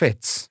whatever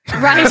fits.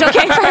 Right,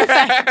 okay,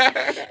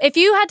 perfect. If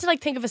you had to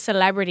like think of a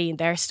celebrity in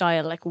their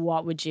style, like who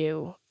would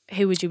you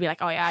be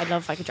like, oh yeah, I'd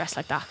love if I could dress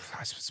like that?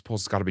 I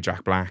suppose it's got to be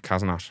Jack Black,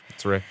 hasn't it?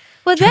 It's right.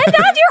 Well, then, Dad,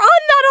 you're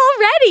on that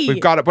already.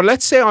 We've got it. But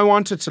let's say I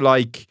wanted to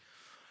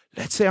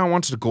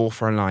go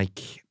for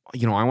like,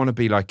 you know, I want to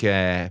be like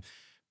a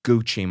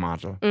Gucci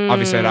model.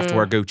 Obviously, I'd have to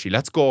wear Gucci.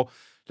 Let's go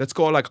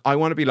like, I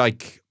want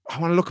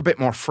to look a bit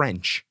more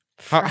French.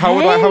 How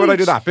would I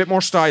do that? Bit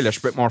more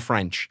stylish, bit more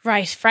French.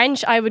 Right,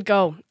 French, I would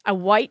go a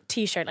white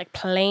t-shirt, like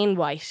plain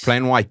white.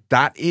 Plain white.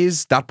 That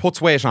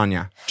puts weight on you.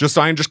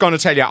 I'm just going to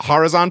tell you,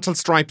 horizontal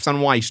stripes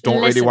on white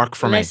don't really work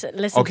for me.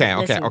 Listen. Okay.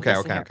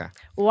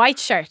 White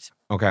shirt.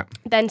 Okay.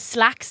 Then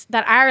slacks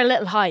that are a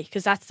little high,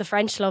 because that's the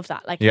French love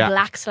that. Like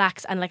black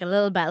slacks and like a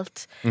little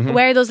belt.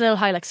 Wear those little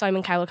high, like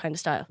Simon Cowell kind of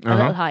style. A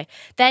little high.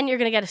 Then you're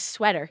going to get a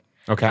sweater.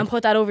 Okay. And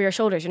put that over your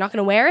shoulders. You're not going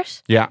to wear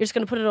it. Yeah. You're just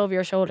going to put it over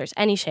your shoulders,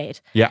 any shade.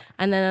 Yeah.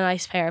 And then a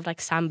nice pair of like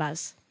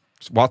sambas.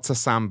 What's a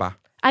samba?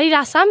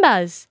 Adidas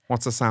sambas.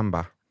 What's a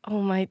samba?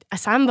 Oh my, a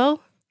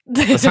sambo.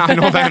 I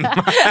know them.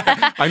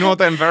 I know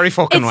them very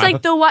fucking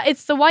well.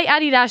 It's the white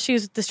Adidas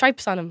shoes with the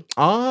stripes on them.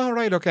 Oh,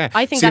 right, okay.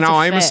 I think See, that's now a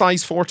I'm a fit.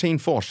 size 14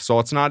 foot, so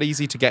it's not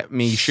easy to get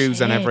me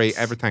shoes and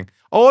everything.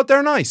 Oh,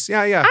 they're nice.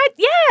 Yeah.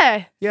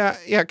 Yeah.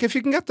 Yeah. If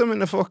you can get them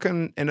in a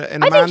fucking in a I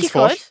think man's you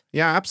foot. could.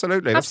 Yeah,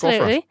 absolutely. Let's go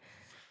for it.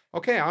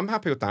 Okay, I'm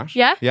happy with that.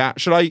 Yeah? Yeah.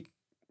 Should I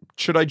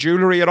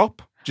jewellery it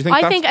up? Do you think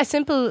I think a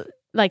simple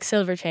like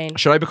silver chain.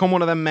 Should I become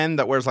one of them men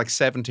that wears like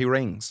 70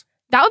 rings?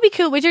 That would be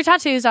cool. With your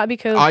tattoos, that would be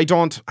cool. I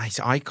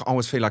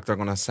always feel like they're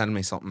going to sell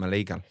me something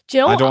illegal. Do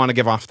you know I don't want to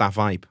give off that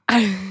vibe.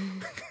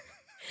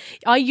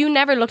 You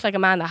never looked like a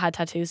man that had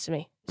tattoos to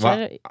me.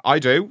 Well, I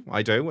do.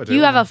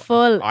 You have a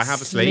full I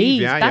have a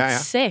sleeve. Yeah,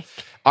 That's sick.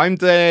 I'm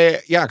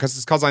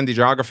because I'm the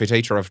geography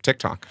teacher of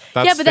TikTok.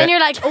 But then you're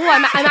like, oh,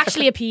 I'm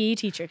actually a PE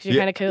teacher because you're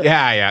kind of cool.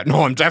 Yeah.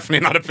 No, I'm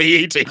definitely not a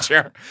PE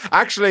teacher.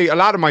 Actually, a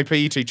lot of my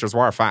PE teachers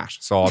were fat,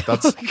 so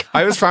that's.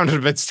 I always found it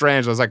a bit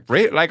strange. I was like,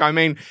 really? Like, I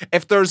mean,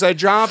 if there's a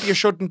job you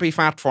shouldn't be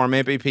fat for,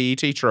 maybe PE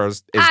teacher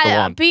is the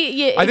one.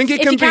 I think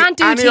it can be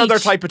any other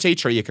type of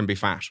teacher. You can be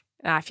fat.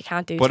 If you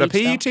can't do but teach, a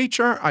PE though.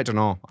 teacher, I don't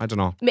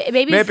know.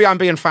 Maybe I'm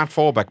being fat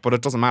phobic, but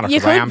it doesn't matter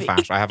because I am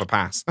fat. I have a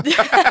pass.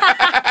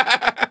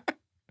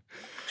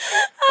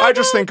 I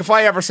just think if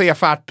I ever see a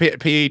fat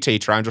PE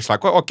teacher, I'm just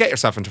like, well, get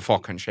yourself into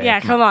fucking shape.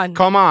 Yeah, come on.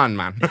 Come on,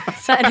 man.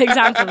 Set an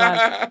example,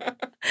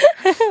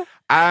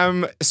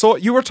 man. So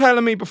you were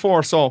telling me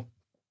before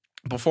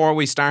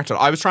we started,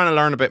 I was trying to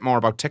learn a bit more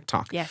about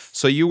TikTok. Yes.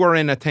 So you were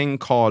in a thing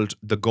called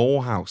the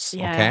Go House.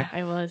 Yeah, okay?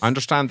 I was. I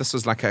understand this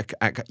was like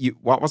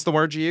what was the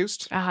word you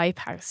used? A hype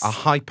house. A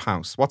hype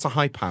house. What's a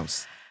hype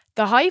house?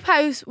 The hype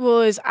house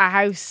was a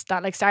house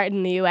that like started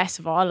in the US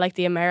of all like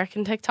the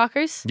American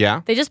TikTokers.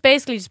 Yeah. They just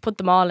put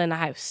them all in a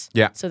house.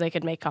 Yeah. So they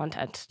could make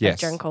content Yes.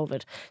 during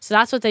COVID. So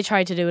that's what they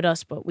tried to do with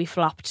us, but we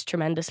flopped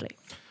tremendously.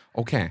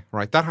 Okay,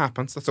 right. That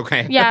happens. That's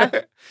okay. Yeah.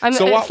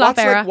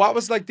 What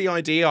was like the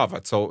idea of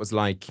it? So it was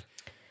like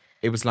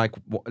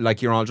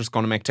you're all just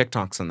going to make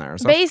TikToks in there.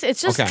 Is that?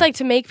 It's just like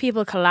to make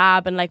people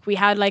collab, and like we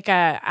had like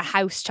a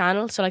house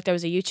channel. So like there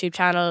was a YouTube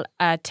channel,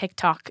 a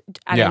TikTok,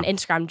 and an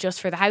Instagram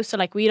just for the house. So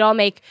like we'd all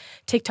make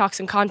TikToks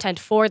and content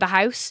for the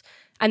house,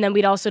 and then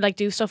we'd also like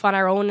do stuff on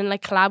our own and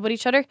like collab with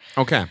each other.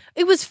 Okay.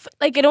 It was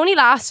like it only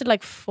lasted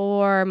like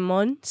 4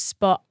 months,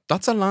 but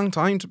that's a long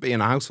time to be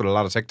in a house with a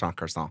lot of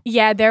TikTokers, though.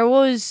 Yeah, there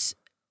was.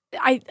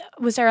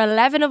 There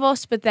 11 of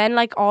us, but then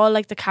like all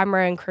like the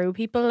camera and crew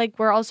people like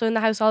were also in the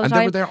house all the time.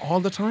 And they were there all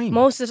the time.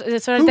 Most of the,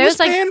 so who there's was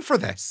like paying for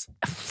this?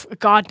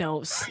 God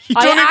knows.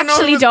 I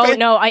actually don't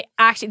know.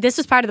 This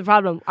is part of the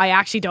problem. I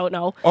actually don't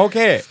know.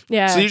 Okay.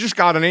 Yeah. So you just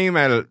got an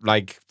email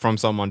like from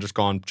someone just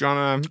going, "Do you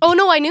wanna?" Oh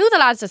no, I knew the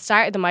lads that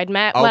started them. I'd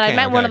met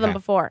one of them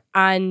before,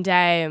 and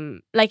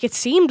like it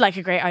seemed like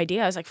a great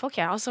idea. I was like, "Fuck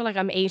yeah!" Also, like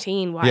I'm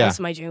 18. What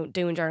else am I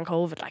doing during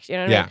COVID? Like, you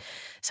know what I mean?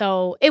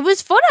 So it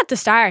was fun at the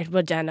start,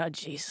 but then, oh,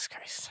 Jesus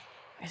Christ.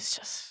 It's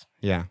just...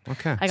 Yeah,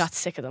 okay. I got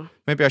sick of them.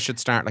 Maybe I should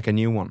start like a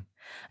new one.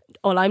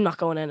 Oh, I'm not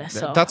going in it,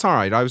 so... That's all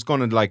right. I was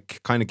going to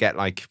like kind of get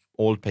like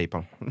old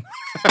people.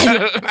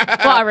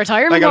 What, a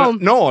retirement home?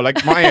 No,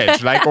 like my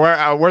age. Like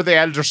we're the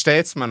elder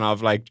statesmen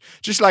of like,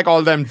 just like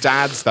all them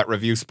dads that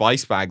review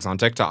spice bags on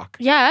TikTok.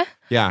 Yeah.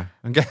 Yeah,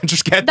 and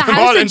just get them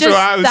all into a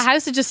house. The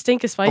house would just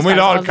stink of spice and bags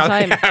all the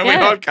time.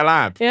 We'll all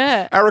collab.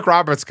 Yeah. Eric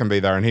Roberts can be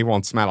there and he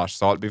won't smell it,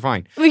 so it'll be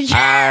fine.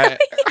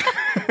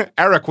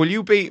 Eric,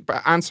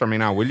 answer me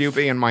now, will you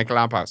be in my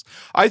collab house?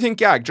 I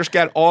think, just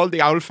get all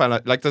the old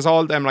fella, like there's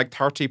all them like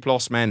 30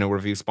 plus men who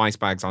review spice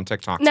bags on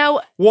TikTok.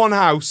 Now, one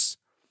house,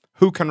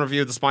 who can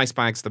review the spice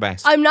bags the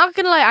best? I'm not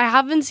going to lie, I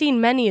haven't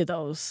seen many of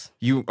those.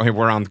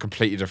 We're on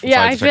completely different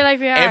sides. Yeah, I feel like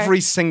we are. Every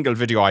single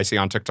video I see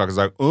on TikTok is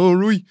like, oh,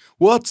 right,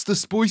 what's the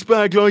spice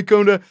bag like?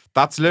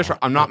 That's literal.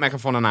 I'm not making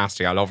fun of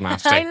Nasty. I love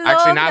Nasty.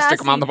 Actually, Nasty,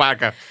 come on the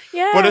back.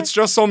 Yeah. But it's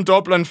just some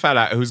Dublin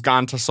fella who's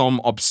gone to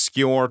some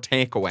obscure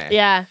takeaway.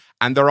 Yeah.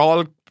 And they're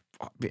all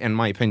in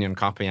my opinion,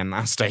 copy and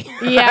nasty.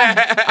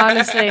 Yeah,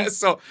 honestly.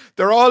 So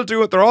they're all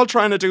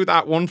trying to do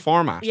that one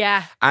format.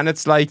 Yeah. And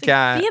it's like... Be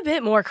a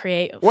bit more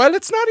creative. Well,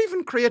 it's not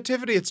even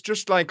creativity. It's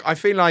just like, I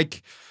feel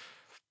like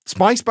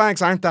spice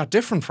bags aren't that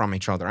different from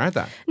each other, are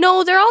they?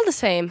 No, they're all the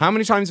same. How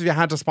many times have you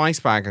had a spice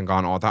bag and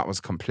gone, oh, that was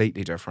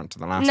completely different to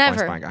the last Never.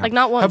 spice bag I had? Like,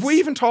 not once. Have we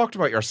even talked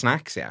about your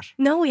snacks yet?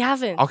 No, we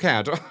haven't.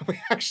 Okay, we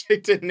actually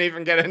didn't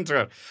even get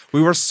into it.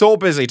 We were so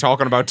busy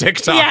talking about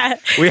TikTok. Yeah.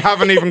 We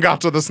haven't even got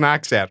to the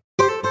snacks yet.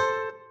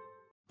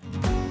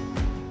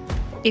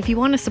 If you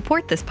want to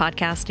support this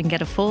podcast and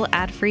get a full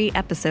ad-free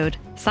episode,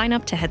 sign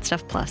up to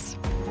HeadStuff Plus.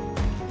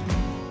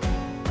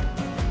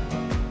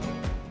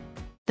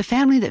 The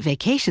family that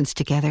vacations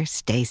together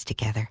stays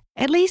together.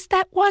 At least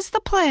that was the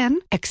plan.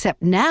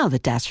 Except now the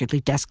Dastardly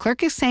Desk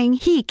Clerk is saying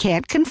he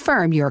can't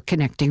confirm your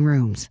connecting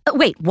rooms.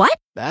 Wait, what?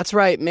 That's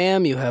right,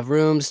 ma'am. You have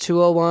rooms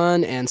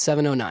 201 and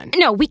 709.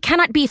 No, we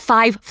cannot be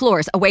 5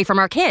 floors away from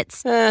our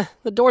kids. The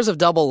doors have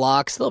double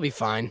locks. They'll be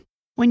fine.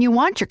 When you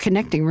want your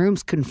connecting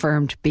rooms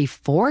confirmed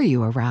before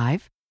you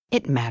arrive,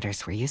 it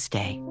matters where you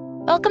stay.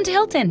 Welcome to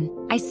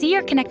Hilton. I see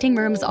your connecting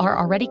rooms are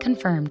already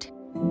confirmed.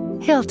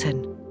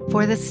 Hilton,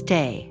 for the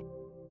stay.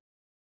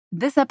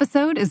 This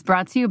episode is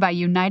brought to you by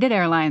United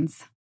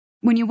Airlines.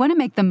 When you want to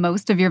make the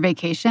most of your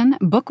vacation,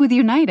 book with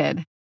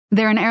United.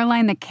 They're an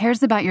airline that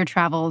cares about your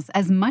travels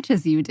as much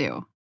as you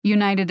do.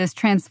 United is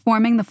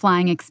transforming the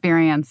flying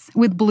experience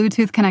with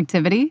Bluetooth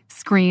connectivity,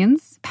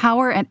 screens,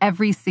 power at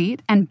every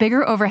seat, and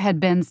bigger overhead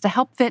bins to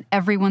help fit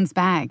everyone's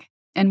bag.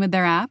 And with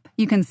their app,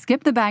 you can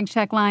skip the bag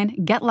check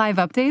line, get live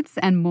updates,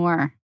 and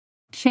more.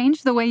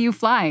 Change the way you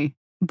fly.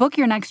 Book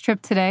your next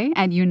trip today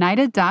at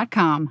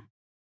united.com.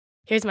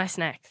 Here's my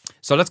snacks.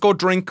 So let's go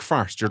drink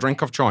first. Your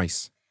drink of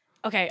choice.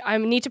 Okay, I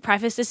need to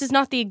preface, this is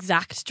not the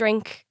exact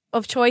drink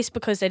of choice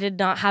because they did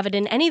not have it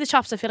in any of the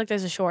shops. I feel like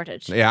there's a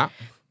shortage. Yeah.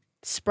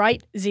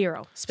 Sprite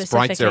Zero,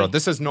 specifically. Sprite Zero.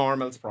 This is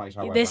normal Sprite,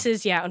 however. This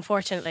is, yeah,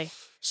 unfortunately.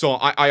 So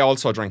I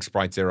also drink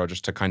Sprite Zero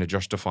just to kind of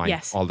justify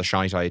all the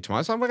shite I eat to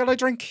myself. Well, I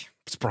drink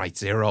Sprite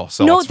Zero,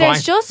 so no, it's there's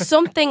fine. just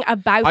something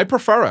about... I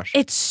prefer it.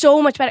 It's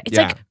so much better. It's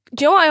Yeah. like,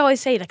 do you know what I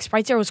always say? Like,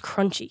 Sprite Zero is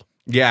crunchy.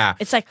 Yeah.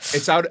 It's like...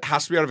 It's out. It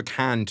has to be out of a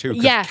can too.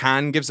 'Cause Yeah.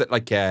 can gives it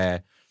like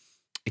a...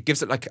 It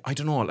gives it like, I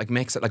don't know, like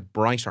makes it like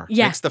brighter.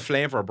 Yeah. Makes the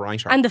flavour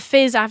brighter. And the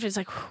fizz after, it's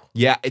like...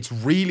 Yeah, it's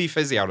really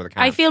fizzy out of the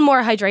can. I feel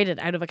more hydrated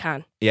out of a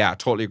can. Yeah,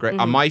 totally agree.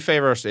 And my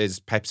favourite is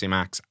Pepsi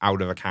Max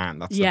out of a can.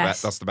 That's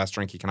Yes. the best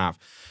drink you can have.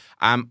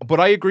 But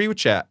I agree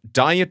with you.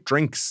 Diet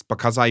drinks,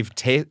 because I've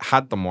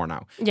had them more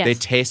now, Yes. they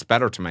taste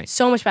better to me.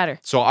 So much better.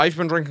 So I've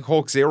been drinking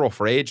Coke Zero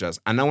for ages,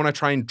 and now when I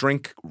try and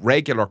drink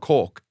regular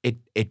Coke,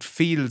 it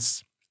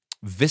feels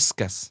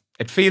viscous.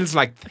 It feels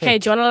like thick. Okay,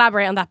 do you want to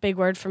elaborate on that big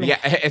word for me? Yeah,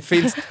 it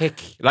feels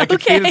thick. Like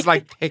Okay. it feels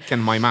like thick in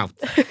my mouth.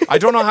 I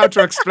don't know how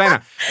to explain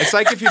it. It's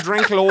like if you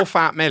drink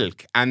low-fat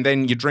milk and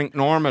then you drink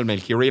normal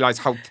milk, you realise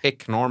how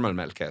thick normal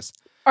milk is.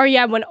 Or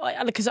yeah,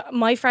 because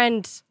my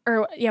friend,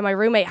 my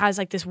roommate has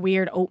like this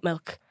weird oat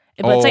milk.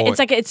 But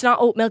it's not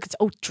oat milk, it's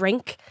oat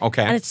drink.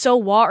 Okay. And it's so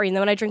watery. And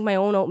then when I drink my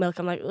own oat milk,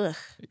 I'm like, ugh.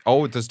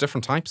 Oh, there's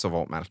different types of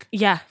oat milk.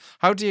 Yeah.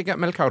 How do you get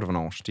milk out of an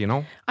oat? Do you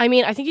know? I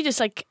mean, I think you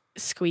just like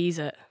squeeze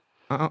it.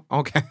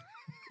 Okay.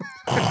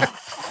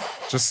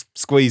 Just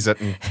squeeze it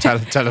and tell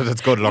it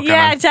it's good looking.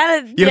 Yeah, and tell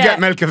it. You'll yeah. get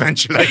milk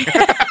eventually.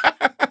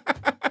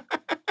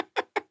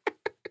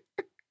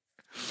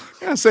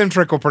 Yeah, same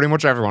trick with pretty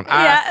much everyone.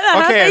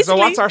 Okay, so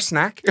what's our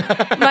snack?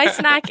 My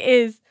snack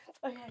is...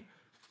 Okay.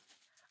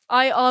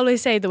 I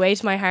always say the way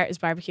to my heart is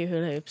barbecue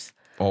hula hoops.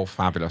 Oh,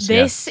 fabulous.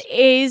 This yes.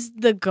 is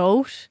the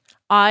GOAT.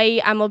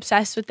 I am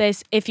obsessed with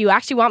this. If you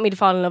actually want me to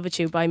fall in love with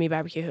you, buy me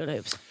barbecue hula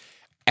hoops.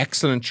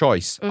 Excellent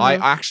choice. I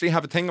actually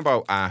have a thing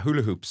about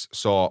hula hoops.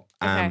 So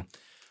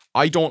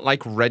I don't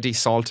like ready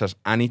salted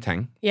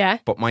anything. Yeah.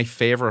 But my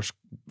favourite,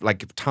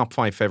 like top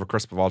 5 favourite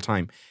crisp of all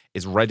time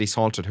is ready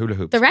salted hula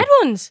hoops. The red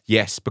ones?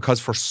 Yes, because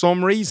for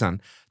some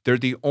reason, they're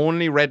the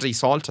only ready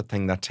salted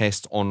thing that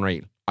tastes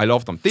unreal. I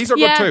love them. These are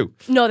good too.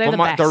 No, they're the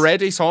best. The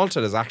ready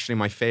salted is actually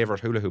my favourite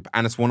hula hoop,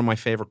 and it's one of my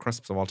favourite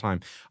crisps of all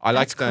time. I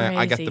get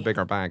the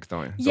bigger bag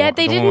though. They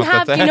didn't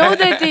have, you know,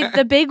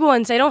 the big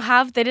ones. They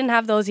didn't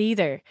have those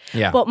either.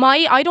 Yeah. But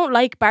I don't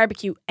like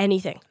barbecue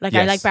anything. Like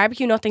Yes. I like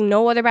barbecue nothing,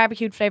 no other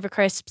barbecued flavour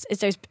crisps.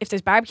 If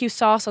there's barbecue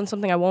sauce on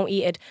something, I won't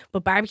eat it.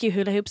 But barbecue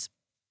hula hoops,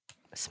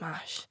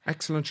 smash.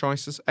 Excellent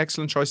choices.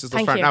 Excellent choices.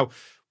 Thank you. Now,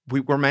 we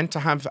were meant to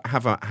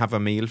have a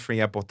meal for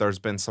you, but there's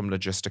been some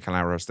logistical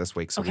errors this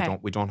week, so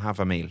we don't have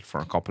a meal for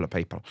a couple of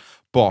people.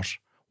 But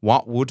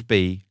what would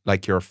be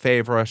like your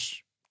favourite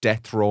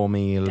death row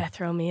meal? Death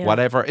row meal.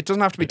 Whatever. It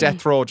doesn't have to be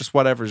death row, just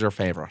whatever's your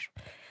favourite.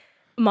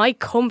 My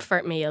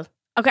comfort meal.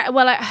 Okay,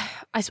 well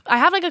I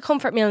have like a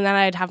comfort meal and then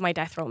I'd have my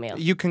death row meal.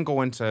 You can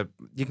go into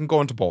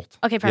both.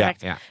 Okay,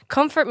 perfect. Yeah.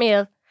 Comfort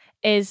meal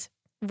is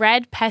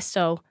red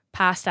pesto,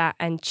 pasta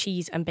and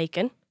cheese and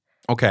bacon.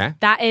 Okay.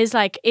 That is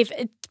like, if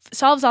it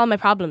solves all my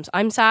problems.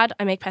 I'm sad,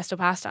 I make pesto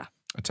pasta.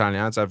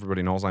 Italian, as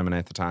everybody knows, I'm an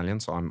eighth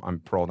Italian, so I'm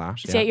pro that.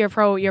 So you're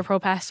pro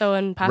pesto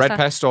and pasta. Red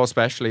pesto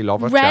especially,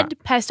 love it. Red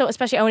pesto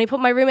especially. I only put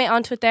my roommate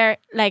onto it there.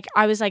 Like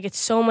I was like, it's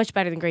so much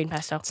better than green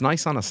pesto. It's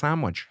nice on a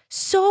sandwich.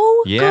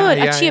 So good.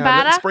 A ciabatta. A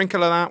little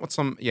sprinkle of that with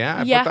some, put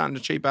that in the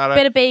ciabatta.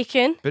 Bit of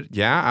bacon.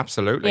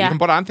 Absolutely. Yeah. You can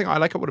put anything. I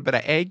like it with a bit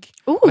of egg.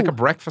 Ooh. Like a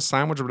breakfast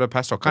sandwich with a bit of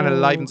pesto. Kind of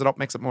livens it up,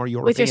 makes it more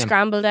European. With your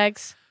scrambled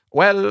eggs.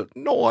 Well,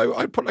 no,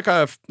 I'd put like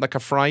a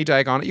fried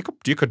egg on it.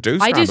 You could do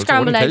scrambled. I do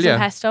scrambled eggs and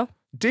pesto.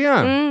 Do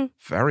you?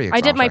 Very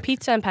exotic. I dip my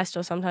pizza in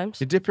pesto sometimes.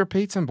 You dip your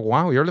pizza in, but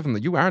wow, you are living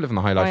the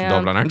high life in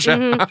Dublin, aren't you?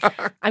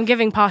 Mm-hmm. I'm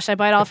giving posh. I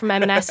buy it all from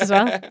M&S as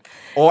well.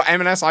 Oh,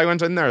 M&S, I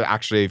went in there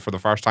actually for the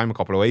first time a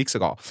couple of weeks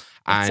ago.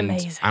 It's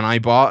amazing. And I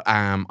bought,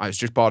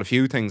 just bought a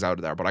few things out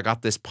of there, but I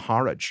got this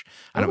porridge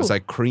and it was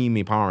like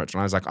creamy porridge.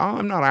 And I was like, oh,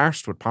 I'm not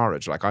arsed with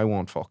porridge. Like I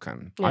won't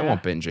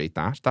binge eat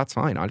that. That's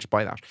fine. I'll just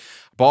buy that.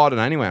 Bought it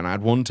anyway and I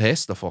had one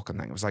taste of the fucking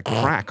thing. It was like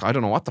crack. I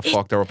don't know what the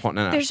fuck they were putting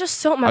in it. There's just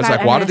something about I was like,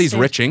 M&S, what are these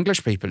rich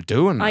English people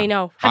doing? I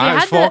know. And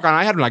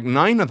I had like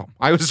 9 of them.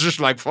 I was just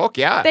like, fuck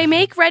yeah. They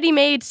make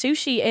ready-made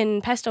sushi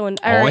in pesto in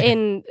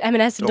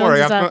M&S and Duns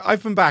as well.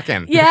 I've been back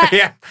in. Yeah.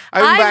 Yeah.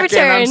 I've been back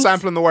returned. in. I'm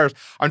sampling the wares.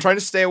 I'm trying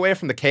to stay away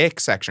from the cake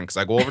section because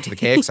I go over to the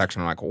cake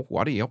section and I'm like, oh,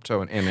 what are you up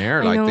to in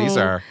here? Like these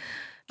are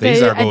good.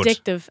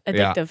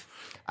 Addictive.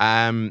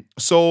 Yeah.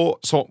 So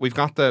we've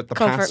got the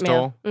Comfort pesto.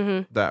 meal.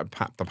 Mm-hmm. The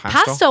pesto.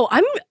 Pesto.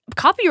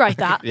 Copyright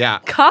that. Yeah.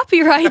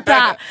 Copyright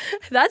that.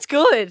 That's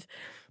good.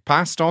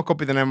 Pesto could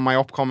be the name of my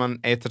upcoming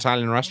 8th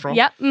Italian restaurant.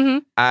 Yeah.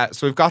 Mm-hmm.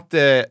 So we've got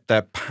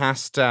the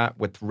pasta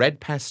with red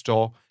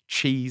pesto,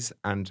 cheese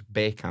and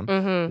bacon.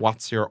 Mm-hmm.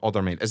 What's your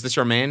other meal? Is this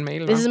your main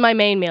meal? This is my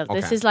main meal. Okay.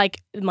 This is like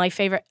my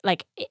favorite.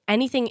 Like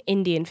anything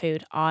Indian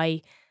food,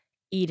 I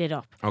eat it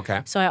up.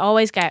 Okay. So I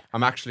always get.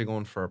 I'm actually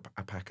going for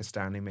a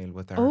Pakistani meal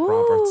with Eric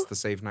Roberts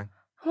this evening.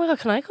 Oh my God,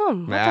 can I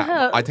come? What Yeah, the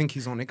hell? I think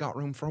he's only got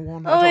room for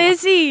one.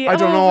 Is he? I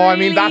don't know. Really? I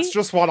mean, that's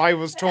just what I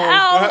was told.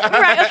 Oh,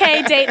 right.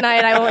 Okay, date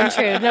night. I won't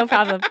intrude. No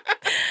problem.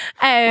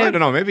 I don't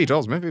know. Maybe he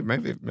does. Maybe he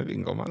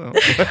can come. I don't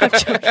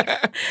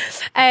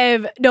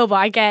know. No, but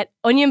I get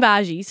onion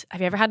bhajis.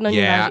 Have you ever had an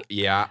onion bhaji?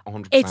 Yeah,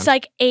 100%. It's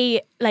like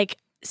a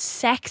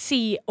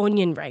sexy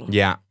onion ring.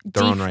 Yeah,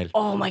 they're unreal.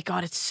 Oh my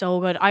God, it's so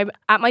good.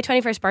 At my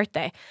 21st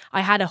birthday,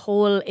 I had a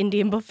whole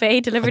Indian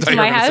buffet delivered to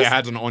my house. I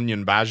had an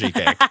onion bhaji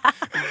cake.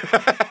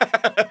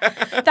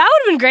 That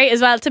would have been great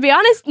as well. To be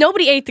honest,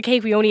 nobody ate the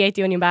cake. We only ate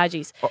the onion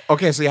bhajis.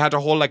 Okay, so you had a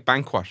whole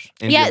banquet.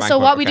 Indian banquet. So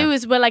what we do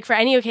is for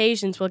any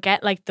occasions we'll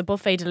get the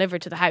buffet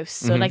delivered to the house.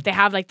 So Mm-hmm. they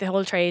have the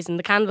whole trays and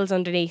the candles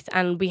underneath,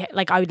 and we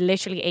I would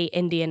literally eat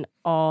Indian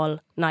all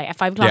night. At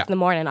 5 o'clock in the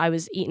morning, I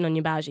was eating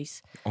onion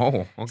bhajis.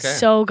 Oh, okay.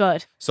 So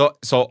good. So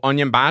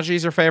onion bhaji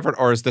is your favorite,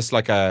 or is this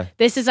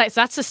This is so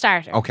that's the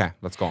starter. Okay,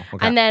 let's go.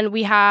 Okay. And then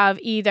we have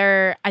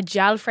either a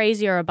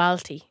jalfrezi or a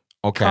balti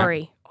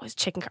curry. Oh, it's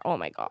chicken curry. Oh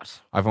my God.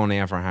 I've only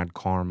ever had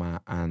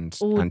korma and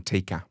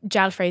tikka.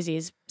 Jalfrezi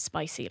is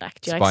spicy. Do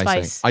you like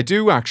Spicy. spice? I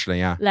do actually,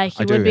 yeah.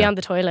 You would be on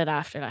the toilet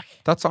after.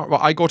 That's all. Well,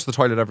 I go to the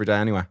toilet every day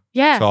anyway.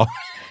 Yeah. So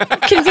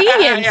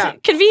convenient. Yeah.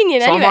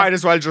 Convenient. So anyway. I might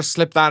as well just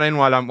slip that in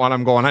while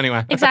I'm going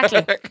anyway.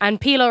 Exactly.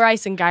 And pilo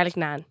rice and garlic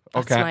naan.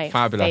 That's my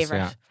fabulous.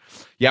 favorite.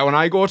 Yeah, when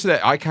I go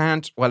to I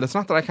can't. Well, it's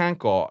not that I can't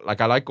go.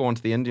 I like going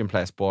to the Indian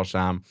place, but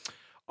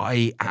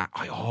I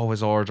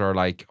always order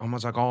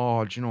almost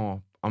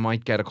I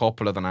might get a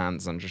couple of the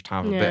naans and just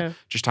have a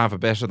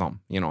bit of them,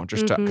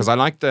 just because I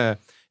like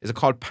is it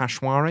called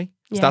pashwari?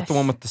 Is that the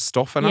one with the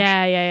stuff in it?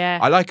 Yeah.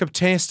 I like a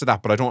taste of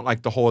that, but I don't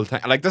like the whole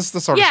thing. This is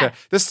the sort of shit.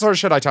 This is the sort of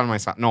shit I tell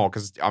myself no,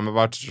 because I'm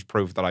about to just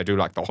prove that I do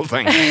like the whole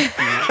thing.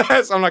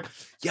 So I'm like,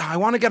 yeah, I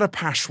want to get a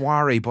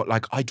pashwari, but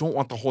I don't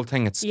want the whole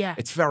thing.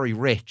 It's very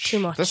rich. Too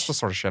much. This is the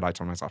sort of shit I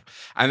tell myself.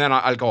 And then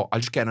I'll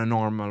just get a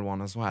normal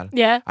one as well.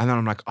 Yeah. And then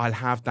I'm like, I'll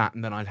have that,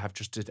 and then I'll have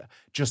just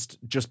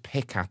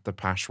pick at the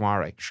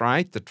pashwari.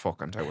 Try the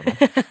fucking two of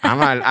them.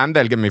 and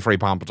they'll give me free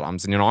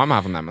pompadums, and I'm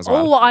having them as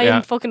well. Oh, I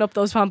am fucking up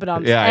those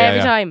pompadums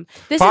every time.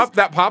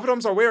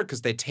 Poppadoms are weird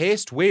because they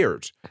taste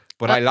weird,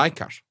 but I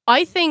like it.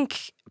 I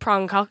think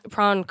prawn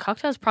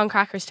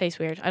crackers taste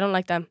weird. I don't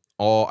like them.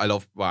 Oh, I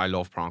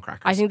love prawn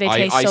crackers. I think they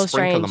taste so strange. I sprinkle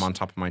strange. them on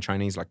top of my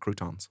Chinese like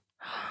croutons.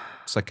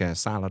 It's like a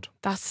salad.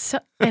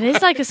 It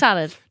is like a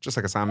salad. Just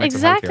like a salad.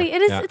 Exactly.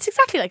 It is. Yeah. It's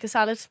exactly like a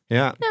salad.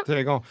 Yeah. There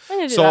you go.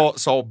 Is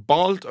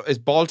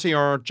balti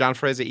or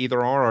jalfrezi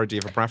either or do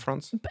you have a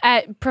preference?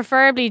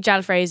 Preferably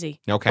jalfrezi.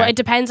 Okay. But it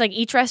depends.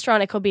 Each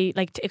restaurant, it could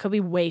be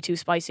way too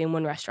spicy in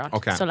one restaurant.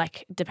 Okay. So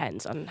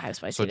depends on how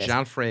spicy it is. So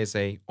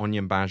jalfrezi,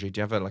 onion bhaji.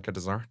 Do you have a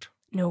dessert?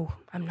 No,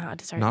 I'm not a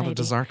dessert Not lady. a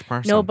dessert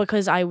person? No,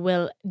 because I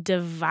will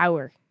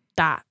devour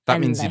that.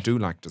 That means you do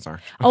like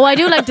dessert. Oh, I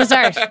do like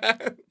dessert.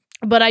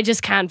 But I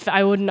just can't.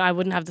 I wouldn't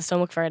have the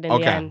stomach for it in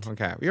the end.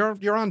 Okay.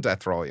 You're on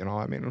death row,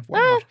 I mean,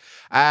 why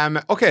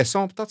not? Okay,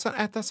 so that's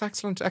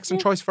excellent.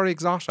 Excellent choice. Very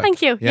exotic.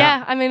 Thank you.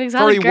 Yeah, I'm an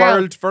exotic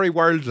girl. Very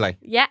worldly.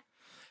 Yeah.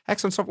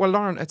 Excellent stuff. Well,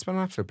 Lauren, it's been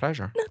an absolute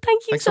pleasure. No,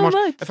 thank you so much.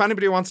 If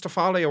anybody wants to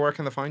follow you, where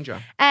can they find you?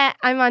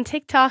 I'm on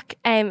TikTok.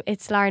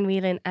 It's Lauren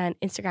Whelan, and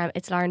Instagram.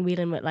 It's Lauren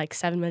Whelan with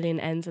 7 million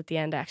N's at the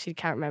end. I actually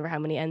can't remember how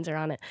many N's are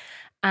on it.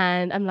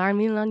 And I'm Lauren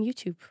Whelan on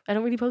YouTube. I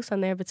don't really post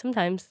on there, but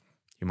sometimes.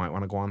 You might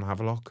want to go on and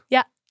have a look.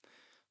 Yeah.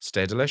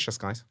 Stay delicious,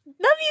 guys.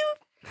 Love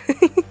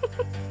you.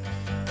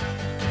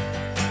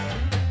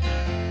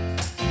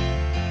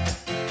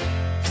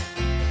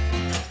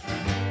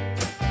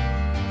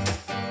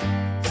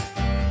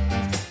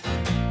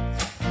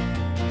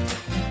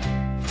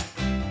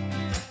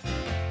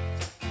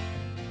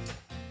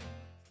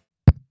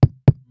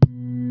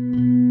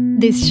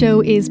 This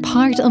show is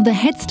part of the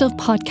HeadStuff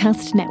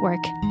Podcast Network,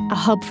 a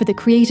hub for the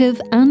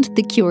creative and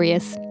the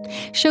curious.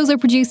 Shows are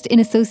produced in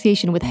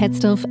association with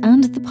HeadStuff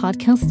and the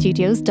Podcast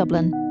Studios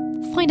Dublin.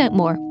 Find out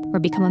more or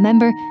become a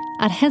member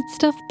at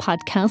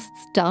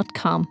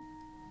headstuffpodcasts.com.